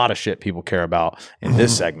is a lot of shit people care about in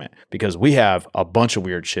this segment because we have a bunch of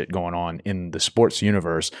weird shit going on in the sports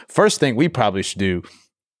universe. First thing we probably should do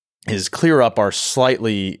is clear up our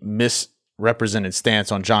slightly misrepresented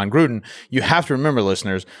stance on John Gruden. You have to remember,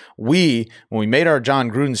 listeners, when we made our John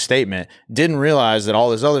Gruden statement, didn't realize that all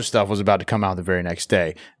this other stuff was about to come out the very next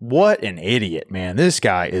day. What an idiot, man. This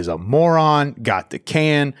guy is a moron, got the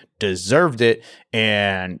can, deserved it,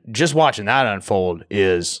 and just watching that unfold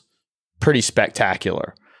is pretty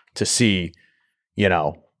spectacular to see, you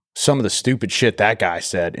know, some of the stupid shit that guy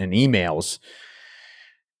said in emails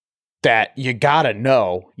that you gotta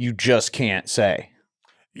know, you just can't say.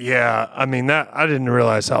 Yeah, I mean, that I didn't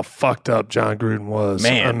realize how fucked up John Gruden was.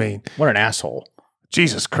 Man, I mean, what an asshole.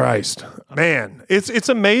 Jesus Christ. Man, it's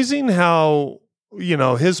amazing how, you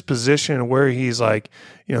know, his position where he's like,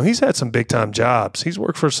 you know, he's had some big time jobs. He's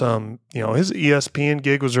worked for some, you know, his ESPN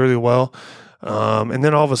gig was really well. And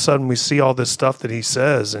then all of a sudden we see all this stuff that he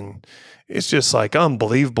says, and it's just like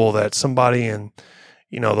unbelievable that somebody in,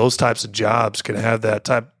 you know, those types of jobs could have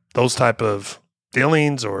those type of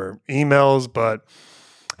dealings or emails. But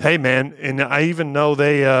hey, man, and I even know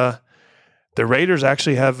the Raiders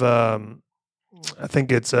actually have, I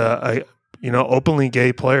think it's a openly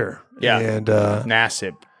gay player. Yeah, and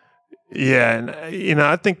Nassib. Yeah, and you know,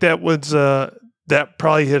 I think that was that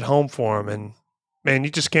probably hit home for him, and man,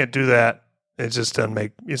 you just can't do that It just doesn't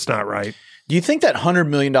make – it's not right. Do you think that $100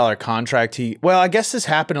 million contract I guess this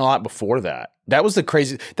happened a lot before that. That was the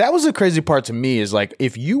crazy part to me is like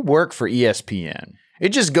if you work for ESPN, it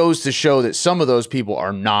just goes to show that some of those people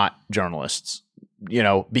are not journalists,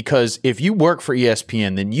 because if you work for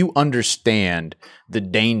ESPN, then you understand the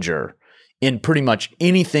danger in pretty much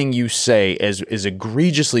anything you say as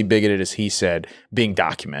egregiously bigoted as he said being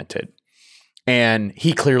documented. And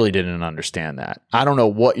he clearly didn't understand that. I don't know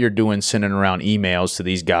what you're doing sending around emails to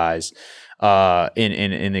these guys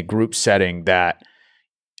in a group setting that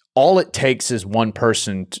all it takes is one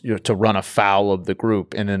person to run afoul of the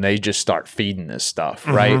group, and then they just start feeding this stuff,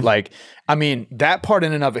 right? Like, I mean, that part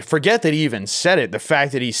in and of it, forget that he even said it. The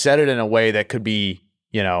fact that he said it in a way that could be,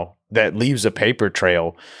 that leaves a paper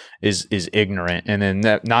trail is ignorant. And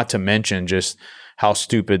then not to mention just how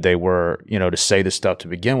stupid they were, to say this stuff to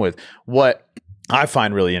begin with. What I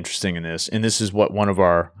find really interesting in this, and this is what one of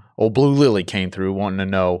our old Blue Lily came through wanting to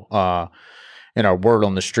know in our Word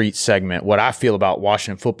on the Street segment, what I feel about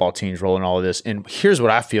Washington football teams rolling all of this. And here's what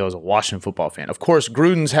I feel as a Washington football fan. Of course,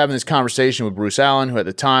 Gruden's having this conversation with Bruce Allen, who at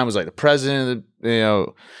the time was like the president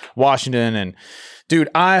of Washington. And dude,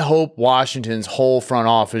 I hope Washington's whole front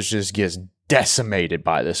office just gets decimated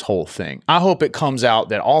by this whole thing. I hope it comes out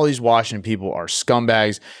that all these Washington people are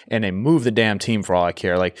scumbags and they move the damn team for all I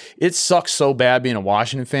care. Like, it sucks so bad being a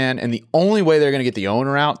Washington fan. And the only way they're going to get the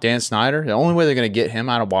owner out, Dan Snyder, the only way they're going to get him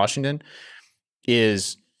out of Washington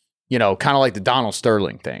is, kind of like the Donald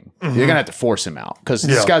Sterling thing. You're going to have to force him out because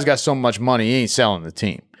this guy's got so much money, he ain't selling the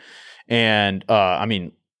team. And, I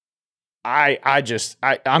mean,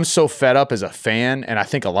 I'm so fed up as a fan, and I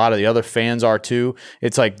think a lot of the other fans are too.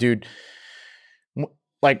 It's like, dude,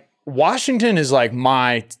 like Washington is like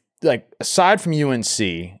aside from UNC,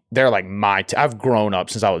 they're like I've grown up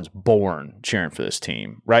since I was born cheering for this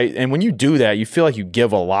team, right? And when you do that, you feel like you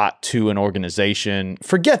give a lot to an organization.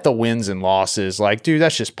 Forget the wins and losses. Like, dude,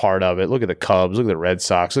 that's just part of it. Look at the Cubs, look at the Red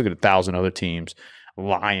Sox, look at 1,000 other teams,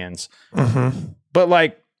 Lions. But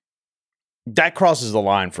like, that crosses the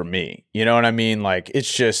line for me. You know what I mean? Like,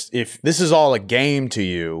 it's just, if this is all a game to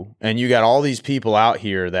you and you got all these people out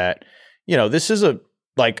here that, this is a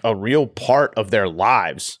real part of their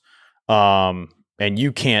lives. And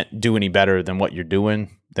you can't do any better than what you're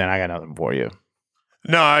doing, then I got nothing for you.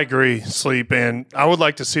 No, I agree, Sleep. And I would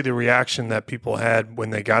like to see the reaction that people had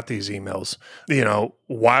when they got these emails.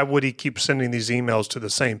 Why would he keep sending these emails to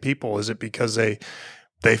the same people? Is it because they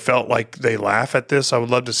felt like they laugh at this? I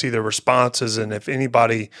would love to see their responses. And if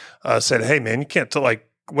anybody said, hey, man, you can't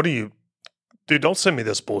what are you, dude, don't send me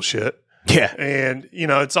this bullshit. Yeah. And,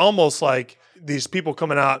 it's almost like these people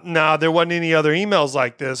coming out, there wasn't any other emails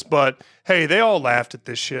like this, but hey, they all laughed at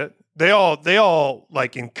this shit. They all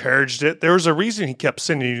like encouraged it. There was a reason he kept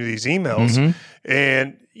sending you these emails.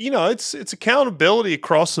 And, it's accountability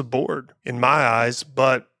across the board in my eyes,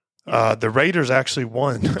 but the Raiders actually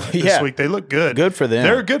won this week. They look good. Good for them.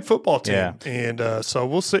 They're a good football team. Yeah. And so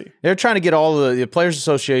we'll see. They're trying to get the Players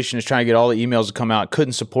Association is trying to get all the emails to come out.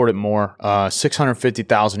 Couldn't support it more.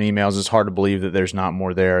 650,000 emails. It's hard to believe that there's not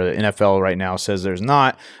more there. The NFL right now says there's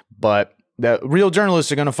not, but the real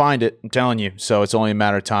journalists are going to find it. I'm telling you. So it's only a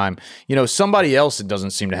matter of time. Somebody else that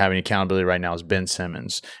doesn't seem to have any accountability right now is Ben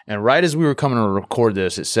Simmons. And right as we were coming to record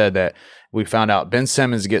this, it said that we found out Ben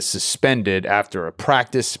Simmons gets suspended after a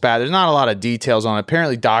practice spat. There's not a lot of details on it.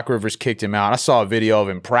 Apparently, Doc Rivers kicked him out. I saw a video of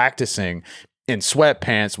him practicing in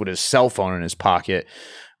sweatpants with his cell phone in his pocket.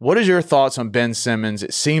 What is your thoughts on Ben Simmons?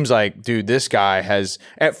 It seems like, dude, this guy has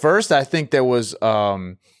 – at first, I think there was,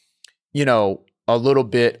 a little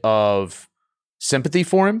bit of sympathy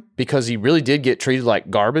for him because he really did get treated like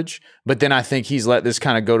garbage. But then I think he's let this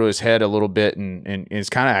kind of go to his head a little bit and is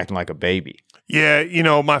kind of acting like a baby. Yeah,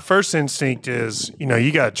 my first instinct is,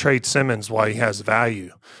 you got to trade Simmons while he has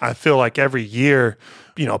value. I feel like every year,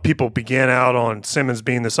 people begin out on Simmons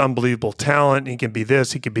being this unbelievable talent. He can be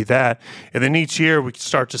this, he could be that. And then each year we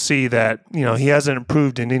start to see that, he hasn't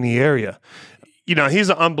improved in any area. He's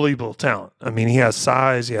an unbelievable talent. I mean, he has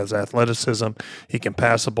size, he has athleticism, he can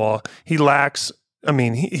pass the ball. He lacks,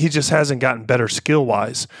 he just hasn't gotten better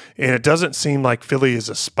skill-wise. And it doesn't seem like Philly is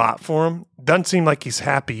a spot for him. Doesn't seem like he's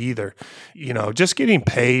happy either. Just getting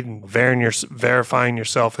paid and verifying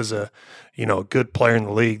yourself as a, good player in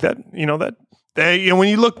the league. When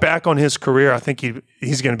you look back on his career, I think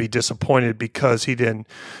he's going to be disappointed because he didn't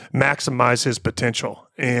maximize his potential.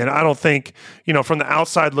 And I don't think, from the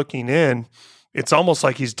outside looking in, it's almost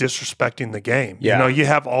like he's disrespecting the game. Yeah. You know, you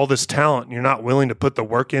have all this talent and you're not willing to put the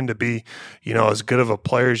work in to be, you know, as good of a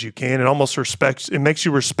player as you can. It makes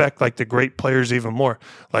you respect like the great players even more,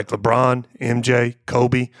 like LeBron, MJ,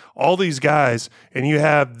 Kobe, all these guys. And you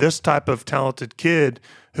have this type of talented kid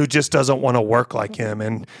who just doesn't want to work like him.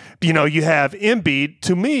 And, you know, you have Embiid,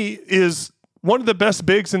 to me, is one of the best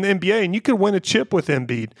bigs in the NBA, and you could win a chip with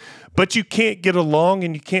Embiid, but you can't get along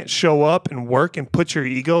and you can't show up and work and put your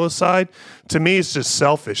ego aside. To me, it's just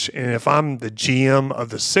selfish. And if I'm the GM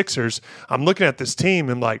of the Sixers, I'm looking at this team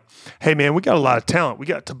and like, hey, man, we got a lot of talent. We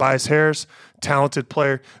got Tobias Harris, talented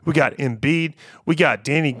player. We got Embiid. We got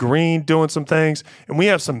Danny Green doing some things. And we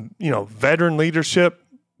have some, you know, veteran leadership.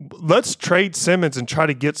 Let's trade Simmons and try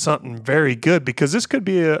to get something very good, because this could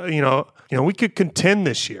be we could contend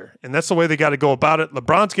this year, and that's the way they got to go about it.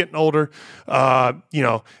 LeBron's getting older.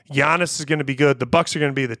 Giannis is going to be good. The Bucks are going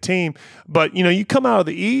to be the team. But, you know, you come out of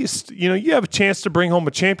the East, you know, you have a chance to bring home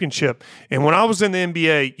a championship. And when I was in the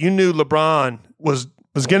NBA, you knew LeBron was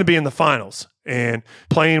going to be in the finals, and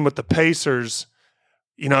playing with the Pacers,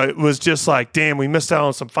 you know, it was just like, damn, we missed out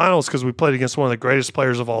on some finals because we played against one of the greatest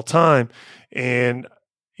players of all time. And,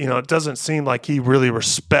 you know, it doesn't seem like he really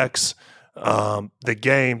respects the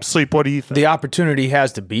game. Sleep, what do you think? The opportunity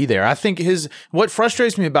has to be there. I think what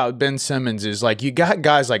frustrates me about Ben Simmons is like you got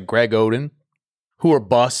guys like Greg Oden who are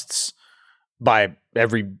busts by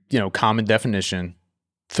every, you know, common definition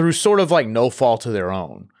through sort of like no fault of their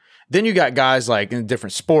own. Then you got guys like in a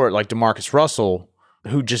different sport like DeMarcus Russell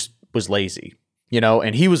who just was lazy, you know,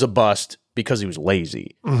 and he was a bust because he was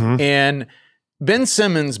lazy. Mm-hmm. And Ben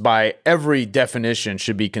Simmons, by every definition,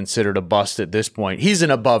 should be considered a bust at this point. He's an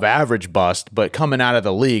above-average bust, but coming out of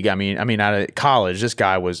the league, I mean, out of college, this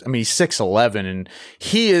guy was. I mean, he's 6'11", and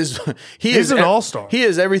he's an all-star. He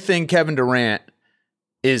is everything Kevin Durant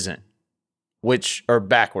isn't, or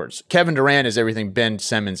backwards. Kevin Durant is everything Ben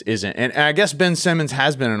Simmons isn't, and I guess Ben Simmons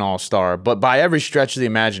has been an all-star, but by every stretch of the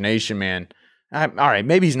imagination, man. All right,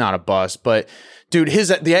 maybe he's not a bust, but dude,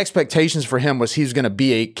 the expectations for him was he's going to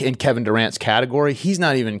be in Kevin Durant's category. He's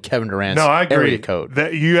not even Kevin Durant's area code.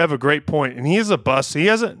 That you have a great point, and he is a bust. He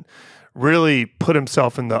hasn't really put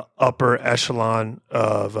himself in the upper echelon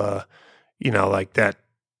of, like that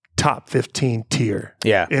top 15 tier.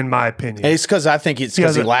 Yeah, in my opinion, and it's because I think he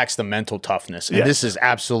lacks the mental toughness, and this is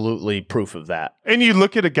absolutely proof of that. And you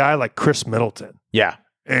look at a guy like Chris Middleton, yeah,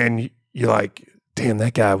 and you're like, damn,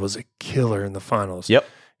 that guy was a killer in the finals. Yep.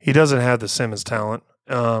 He doesn't have the Simmons talent.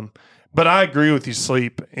 But I agree with you,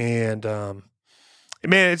 Sleep. And, man,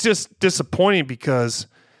 it's just disappointing because,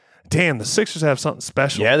 damn, the Sixers have something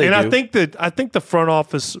special. Yeah, they do. I think the front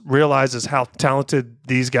office realizes how talented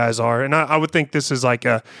these guys are. And I would think this is like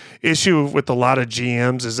a issue with a lot of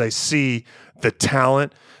GMs is they see the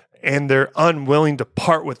talent and they're unwilling to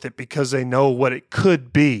part with it because they know what it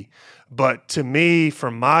could be. But to me,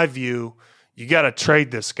 from my view, you got to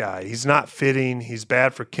trade this guy. He's not fitting. He's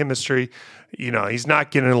bad for chemistry. You know, he's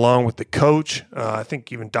not getting along with the coach. I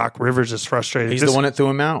think even Doc Rivers is frustrated. He's the one that threw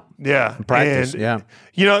him out. Yeah. In practice, and,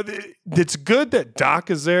 you know, it's good that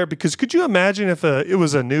Doc is there because could you imagine if it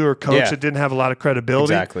was a newer coach that didn't have a lot of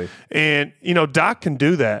credibility? Exactly. And, you know, Doc can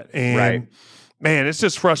do that. And, right. Man, it's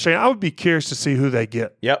just frustrating. I would be curious to see who they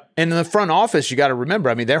get. Yep. And in the front office, you got to remember,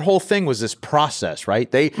 I mean, their whole thing was this process, right?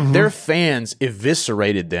 Their fans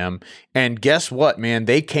eviscerated them. And guess what, man?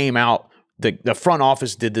 They came out, the front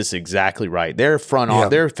office did this exactly right. Their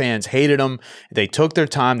fans hated them. They took their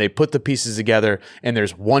time. They put the pieces together. And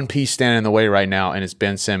there's one piece standing in the way right now, and it's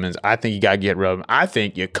Ben Simmons. I think you got to get rid of him. I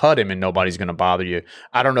think you cut him and nobody's going to bother you.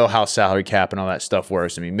 I don't know how salary cap and all that stuff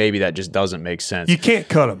works. I mean, maybe that just doesn't make sense. You can't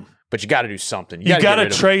cut him. But you got to do something. You got to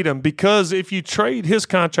trade him because if you trade, his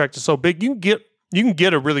contract is so big, you can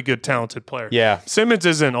get a really good talented player. Yeah, Simmons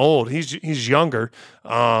isn't old; he's younger.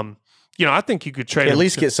 I think you could trade him. At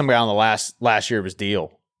least get somebody on the last year of his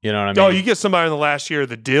deal. You know what I mean? Oh, you get somebody in the last year of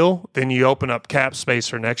the deal, then you open up cap space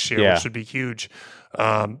for next year, which would be huge.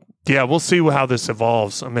 We'll see how this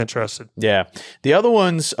evolves. I'm interested. Yeah. The other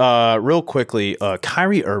ones, real quickly,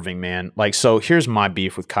 Kyrie Irving, man. Like, so here's my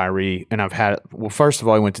beef with Kyrie. And first of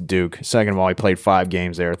all, he went to Duke. Second of all, he played 5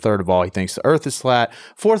 games there. Third of all, he thinks the earth is flat.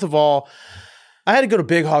 Fourth of all, I had to go to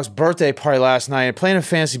Big Hawk's birthday party last night. Playing a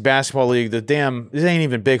fantasy basketball league. It ain't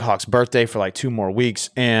even Big Hawk's birthday for like 2 more weeks.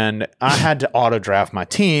 And I had to auto draft my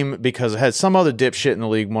team because I had some other dipshit in the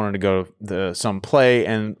league wanted to go to some play.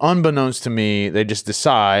 And unbeknownst to me, they just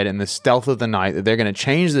decide in the stealth of the night that they're going to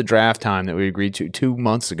change the draft time that we agreed to 2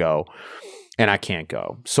 months ago. and I can't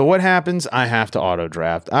go. So what happens? I have to auto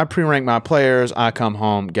draft. I pre-rank my players. I come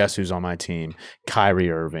home. Guess who's on my team?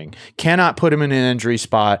 Kyrie Irving. Cannot put him in an injury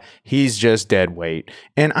spot. He's just dead weight.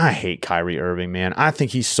 And I hate Kyrie Irving, man. I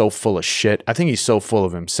think he's so full of shit. I think he's so full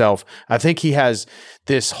of himself. I think he has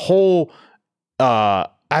this whole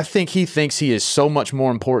I think he thinks he is so much more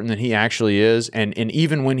important than he actually is. And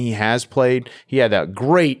even when he has played, he had that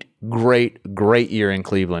great year in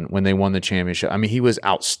Cleveland when they won the championship. I mean, he was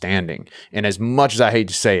outstanding. And as much as I hate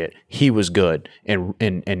to say it, he was good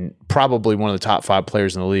and probably one of the top 5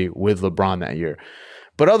 players in the league with LeBron that year.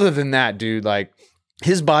 But other than that, dude, like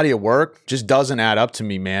his body of work just doesn't add up to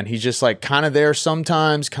me, man. He's just like kind of there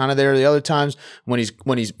sometimes, kind of there the other times when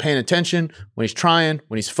he's paying attention, when he's trying,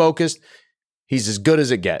 when he's focused. He's as good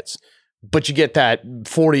as it gets. But you get that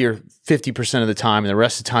 40 or 50% of the time, and the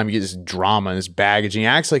rest of the time you get this drama and this baggage. And he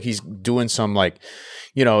acts like he's doing some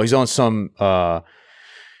he's on some,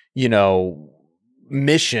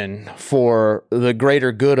 mission for the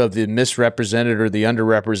greater good of the misrepresented or the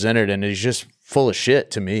underrepresented. And he's just full of shit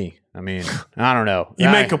to me. I mean, I don't know. You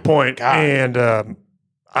make a point. God. And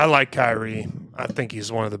I like Kyrie. I think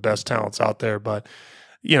he's one of the best talents out there. But,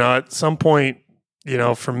 at some point,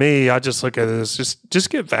 for me, I just look at it as just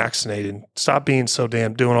get vaccinated. Stop being so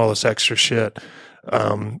damn doing all this extra shit.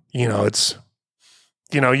 It's,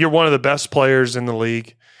 you're one of the best players in the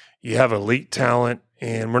league. You have elite talent,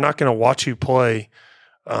 and we're not going to watch you play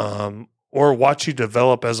or watch you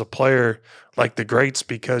develop as a player like the greats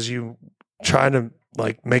because you try to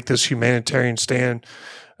make this humanitarian stand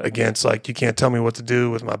against you can't tell me what to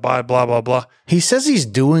do with my body, blah, blah, blah. He says he's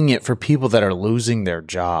doing it for people that are losing their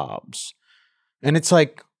jobs. And it's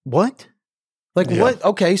like, what? What?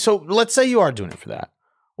 Okay, so let's say you are doing it for that.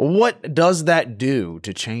 What does that do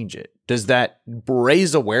to change it? Does that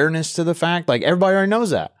raise awareness to the fact? Everybody already knows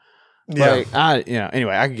that. Yeah.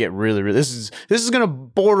 Anyway, I could get really, this is going to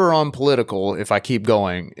border on political if I keep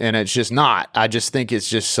going. And it's just not. I just think it's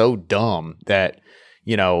just so dumb that,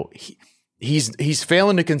 he's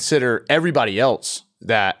failing to consider everybody else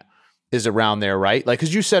that is around there, right?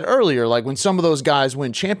 Because you said earlier, when some of those guys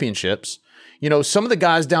win championships, some of the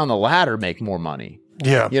guys down the ladder make more money.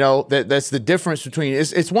 Yeah. That's the difference between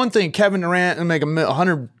it's one thing Kevin Durant and make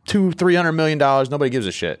 $100, $200, $300 million. Nobody gives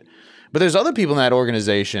a shit. But there's other people in that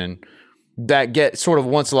organization that get sort of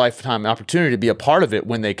once a lifetime opportunity to be a part of it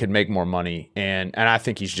when they could make more money. And I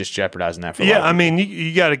think he's just jeopardizing that for a lot of people. I mean,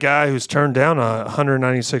 you got a guy who's turned down a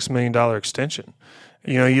 $196 million extension.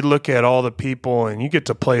 You look at all the people and you get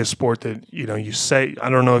to play a sport that, you say, I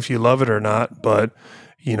don't know if you love it or not, but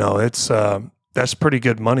it's that's pretty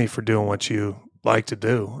good money for doing what you like to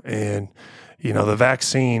do. And, the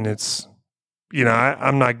vaccine, it's,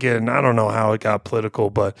 I'm not getting, I don't know how it got political,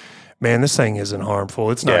 but man, this thing isn't harmful.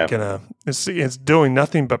 It's not it's doing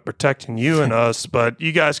nothing but protecting you and us, but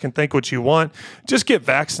you guys can think what you want. Just get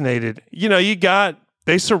vaccinated.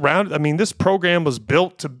 This program was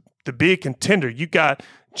built to be a contender. You got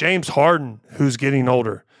James Harden, who's getting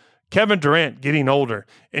older. Kevin Durant getting older,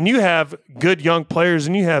 and you have good young players,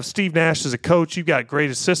 and you have Steve Nash as a coach. You've got great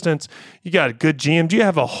assistants. You got a good GM. You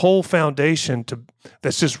have a whole foundation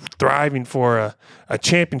that's just thriving for a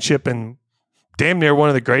championship in damn near one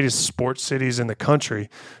of the greatest sports cities in the country.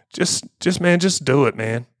 Just do it,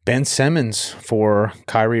 man. Ben Simmons for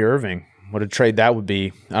Kyrie Irving. What a trade that would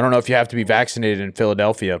be. I don't know if you have to be vaccinated in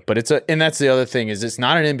Philadelphia, but and that's the other thing is it's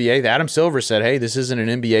not an NBA. Adam Silver said, "Hey, this isn't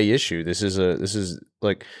an NBA issue. This is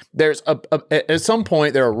there's at some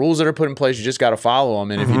point there are rules that are put in place. You just got to follow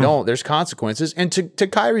them, and if you don't, there's consequences." And to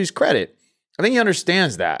Kyrie's credit, I think he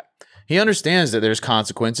understands that. He understands that there's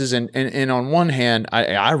consequences, and on one hand,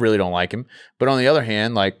 I really don't like him, but on the other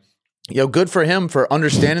hand, good for him for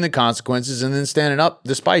understanding the consequences and then standing up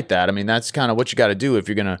despite that. I mean, that's kind of what you got to do if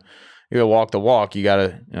you're gonna walk the walk. You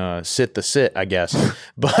got to sit the sit, I guess.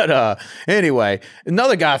 But anyway,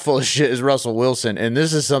 another guy full of shit is Russell Wilson. And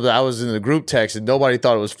this is something I was in the group text and nobody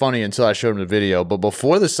thought it was funny until I showed him the video. But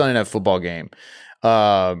before the Sunday Night Football game,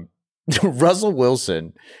 Russell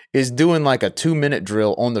Wilson is doing a 2-minute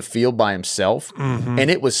drill on the field by himself. Mm-hmm.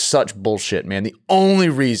 And it was such bullshit, man. The only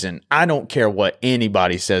reason, I don't care what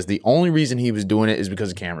anybody says, the only reason he was doing it is because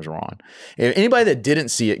the cameras were on. If anybody that didn't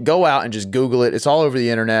see it, go out and just Google it. It's all over the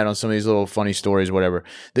internet on some of these little funny stories, whatever.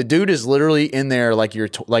 The dude is literally in there like you're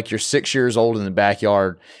 6 years old in the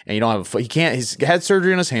backyard and you don't have he's had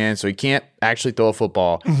surgery on his hand, so he can't actually throw a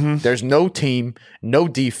football. Mm-hmm. There's no team, no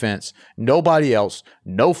defense, nobody else,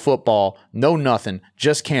 no football, no nothing,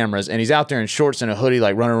 just cameras. And he's out there in shorts and a hoodie,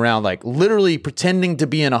 running around, literally pretending to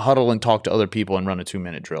be in a huddle and talk to other people and run a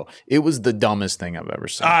 2-minute drill. It was the dumbest thing I've ever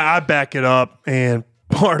seen. I back it up. And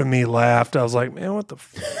part of me laughed. I was like, man, what the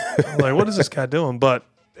I'm like, what is this guy doing? But,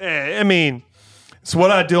 I mean, it's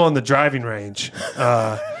what I do on the driving range.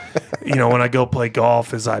 When I go play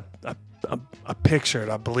golf is I picture it,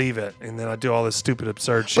 I believe it, and then I do all this stupid,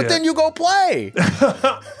 absurd shit. But then you go play.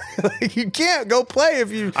 You can't go play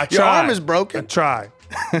if your arm is broken. I try.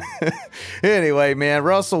 Anyway, man,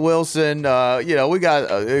 Russell Wilson, we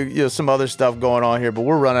got some other stuff going on here, but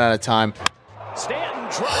we're running out of time.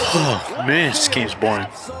 Oh, man, this game's boring.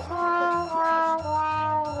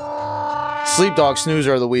 Sleep Dog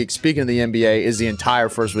Snoozer of the Week, speaking of the NBA, is the entire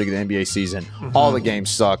first week of the NBA season. All the games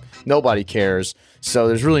suck. Nobody cares. So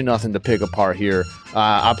there's really nothing to pick apart here.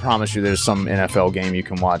 I promise you there's some NFL game you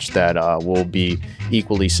can watch that will be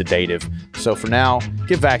equally sedative. So for now,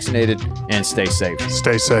 get vaccinated and stay safe.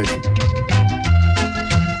 Stay safe.